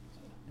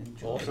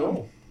 Enjoy.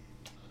 Cool.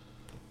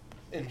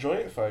 Enjoy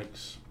it,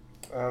 folks.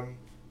 And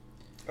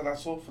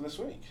that's all for this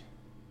week.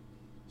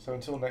 So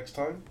until next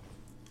time,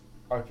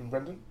 I've been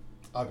Brendan.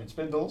 I've been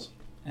Spindles.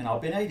 And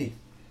I've been 80.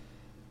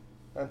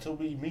 Until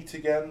we meet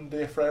again,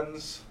 dear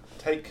friends,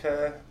 take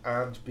care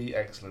and be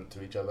excellent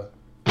to each other.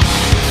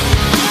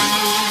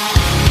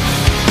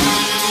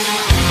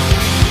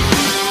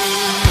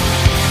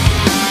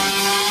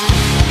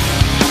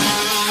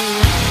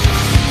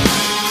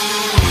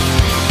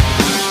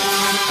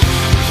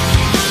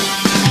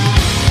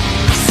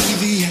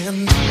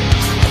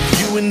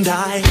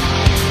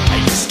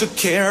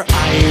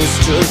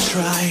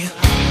 try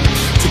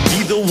to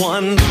be the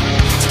one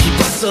to keep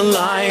us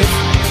alive,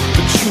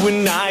 but you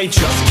and I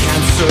just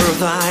can't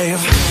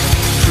survive.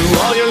 Through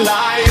all your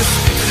lies,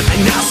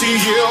 I now see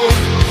you.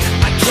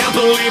 I can't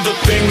believe the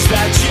things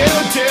that you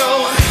do.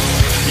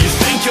 You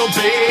think you'll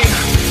be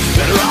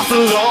better off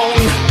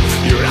alone.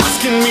 You're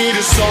asking me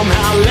to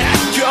somehow let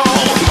go.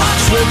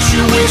 Watch what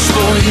you wish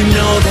for, you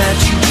know that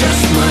you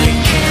just might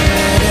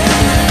get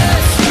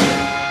it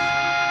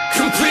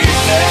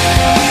completely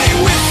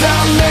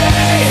without me.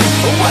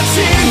 What's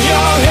in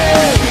your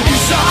head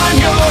is on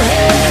your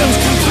hands.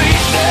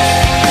 Completely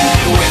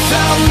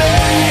without me,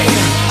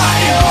 I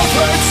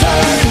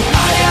overturn,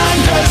 I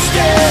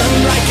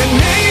understand. Like an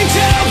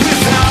angel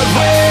without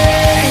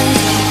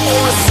wings, or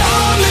a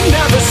song that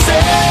never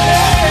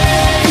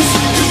sings.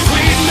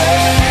 Completely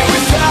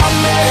without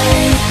me,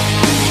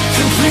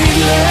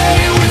 completely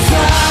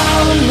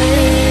without me.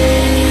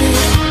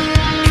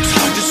 It's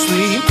hard to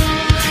sleep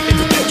in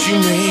the bed you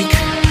make.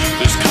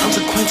 There's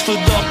consequence for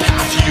the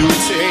path you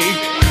take,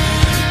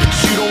 but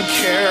you don't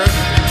care,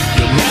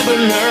 you'll never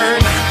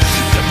learn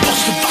that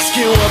most of us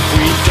get what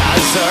we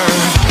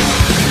deserve.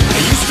 I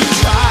used to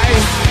try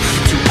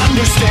to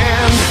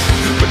understand,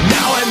 but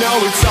now I know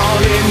it's all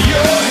in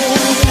your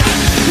head.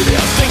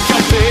 I think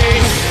I'll be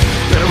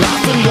better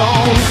off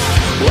alone.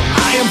 Well,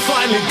 I am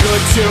finally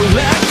good to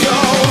let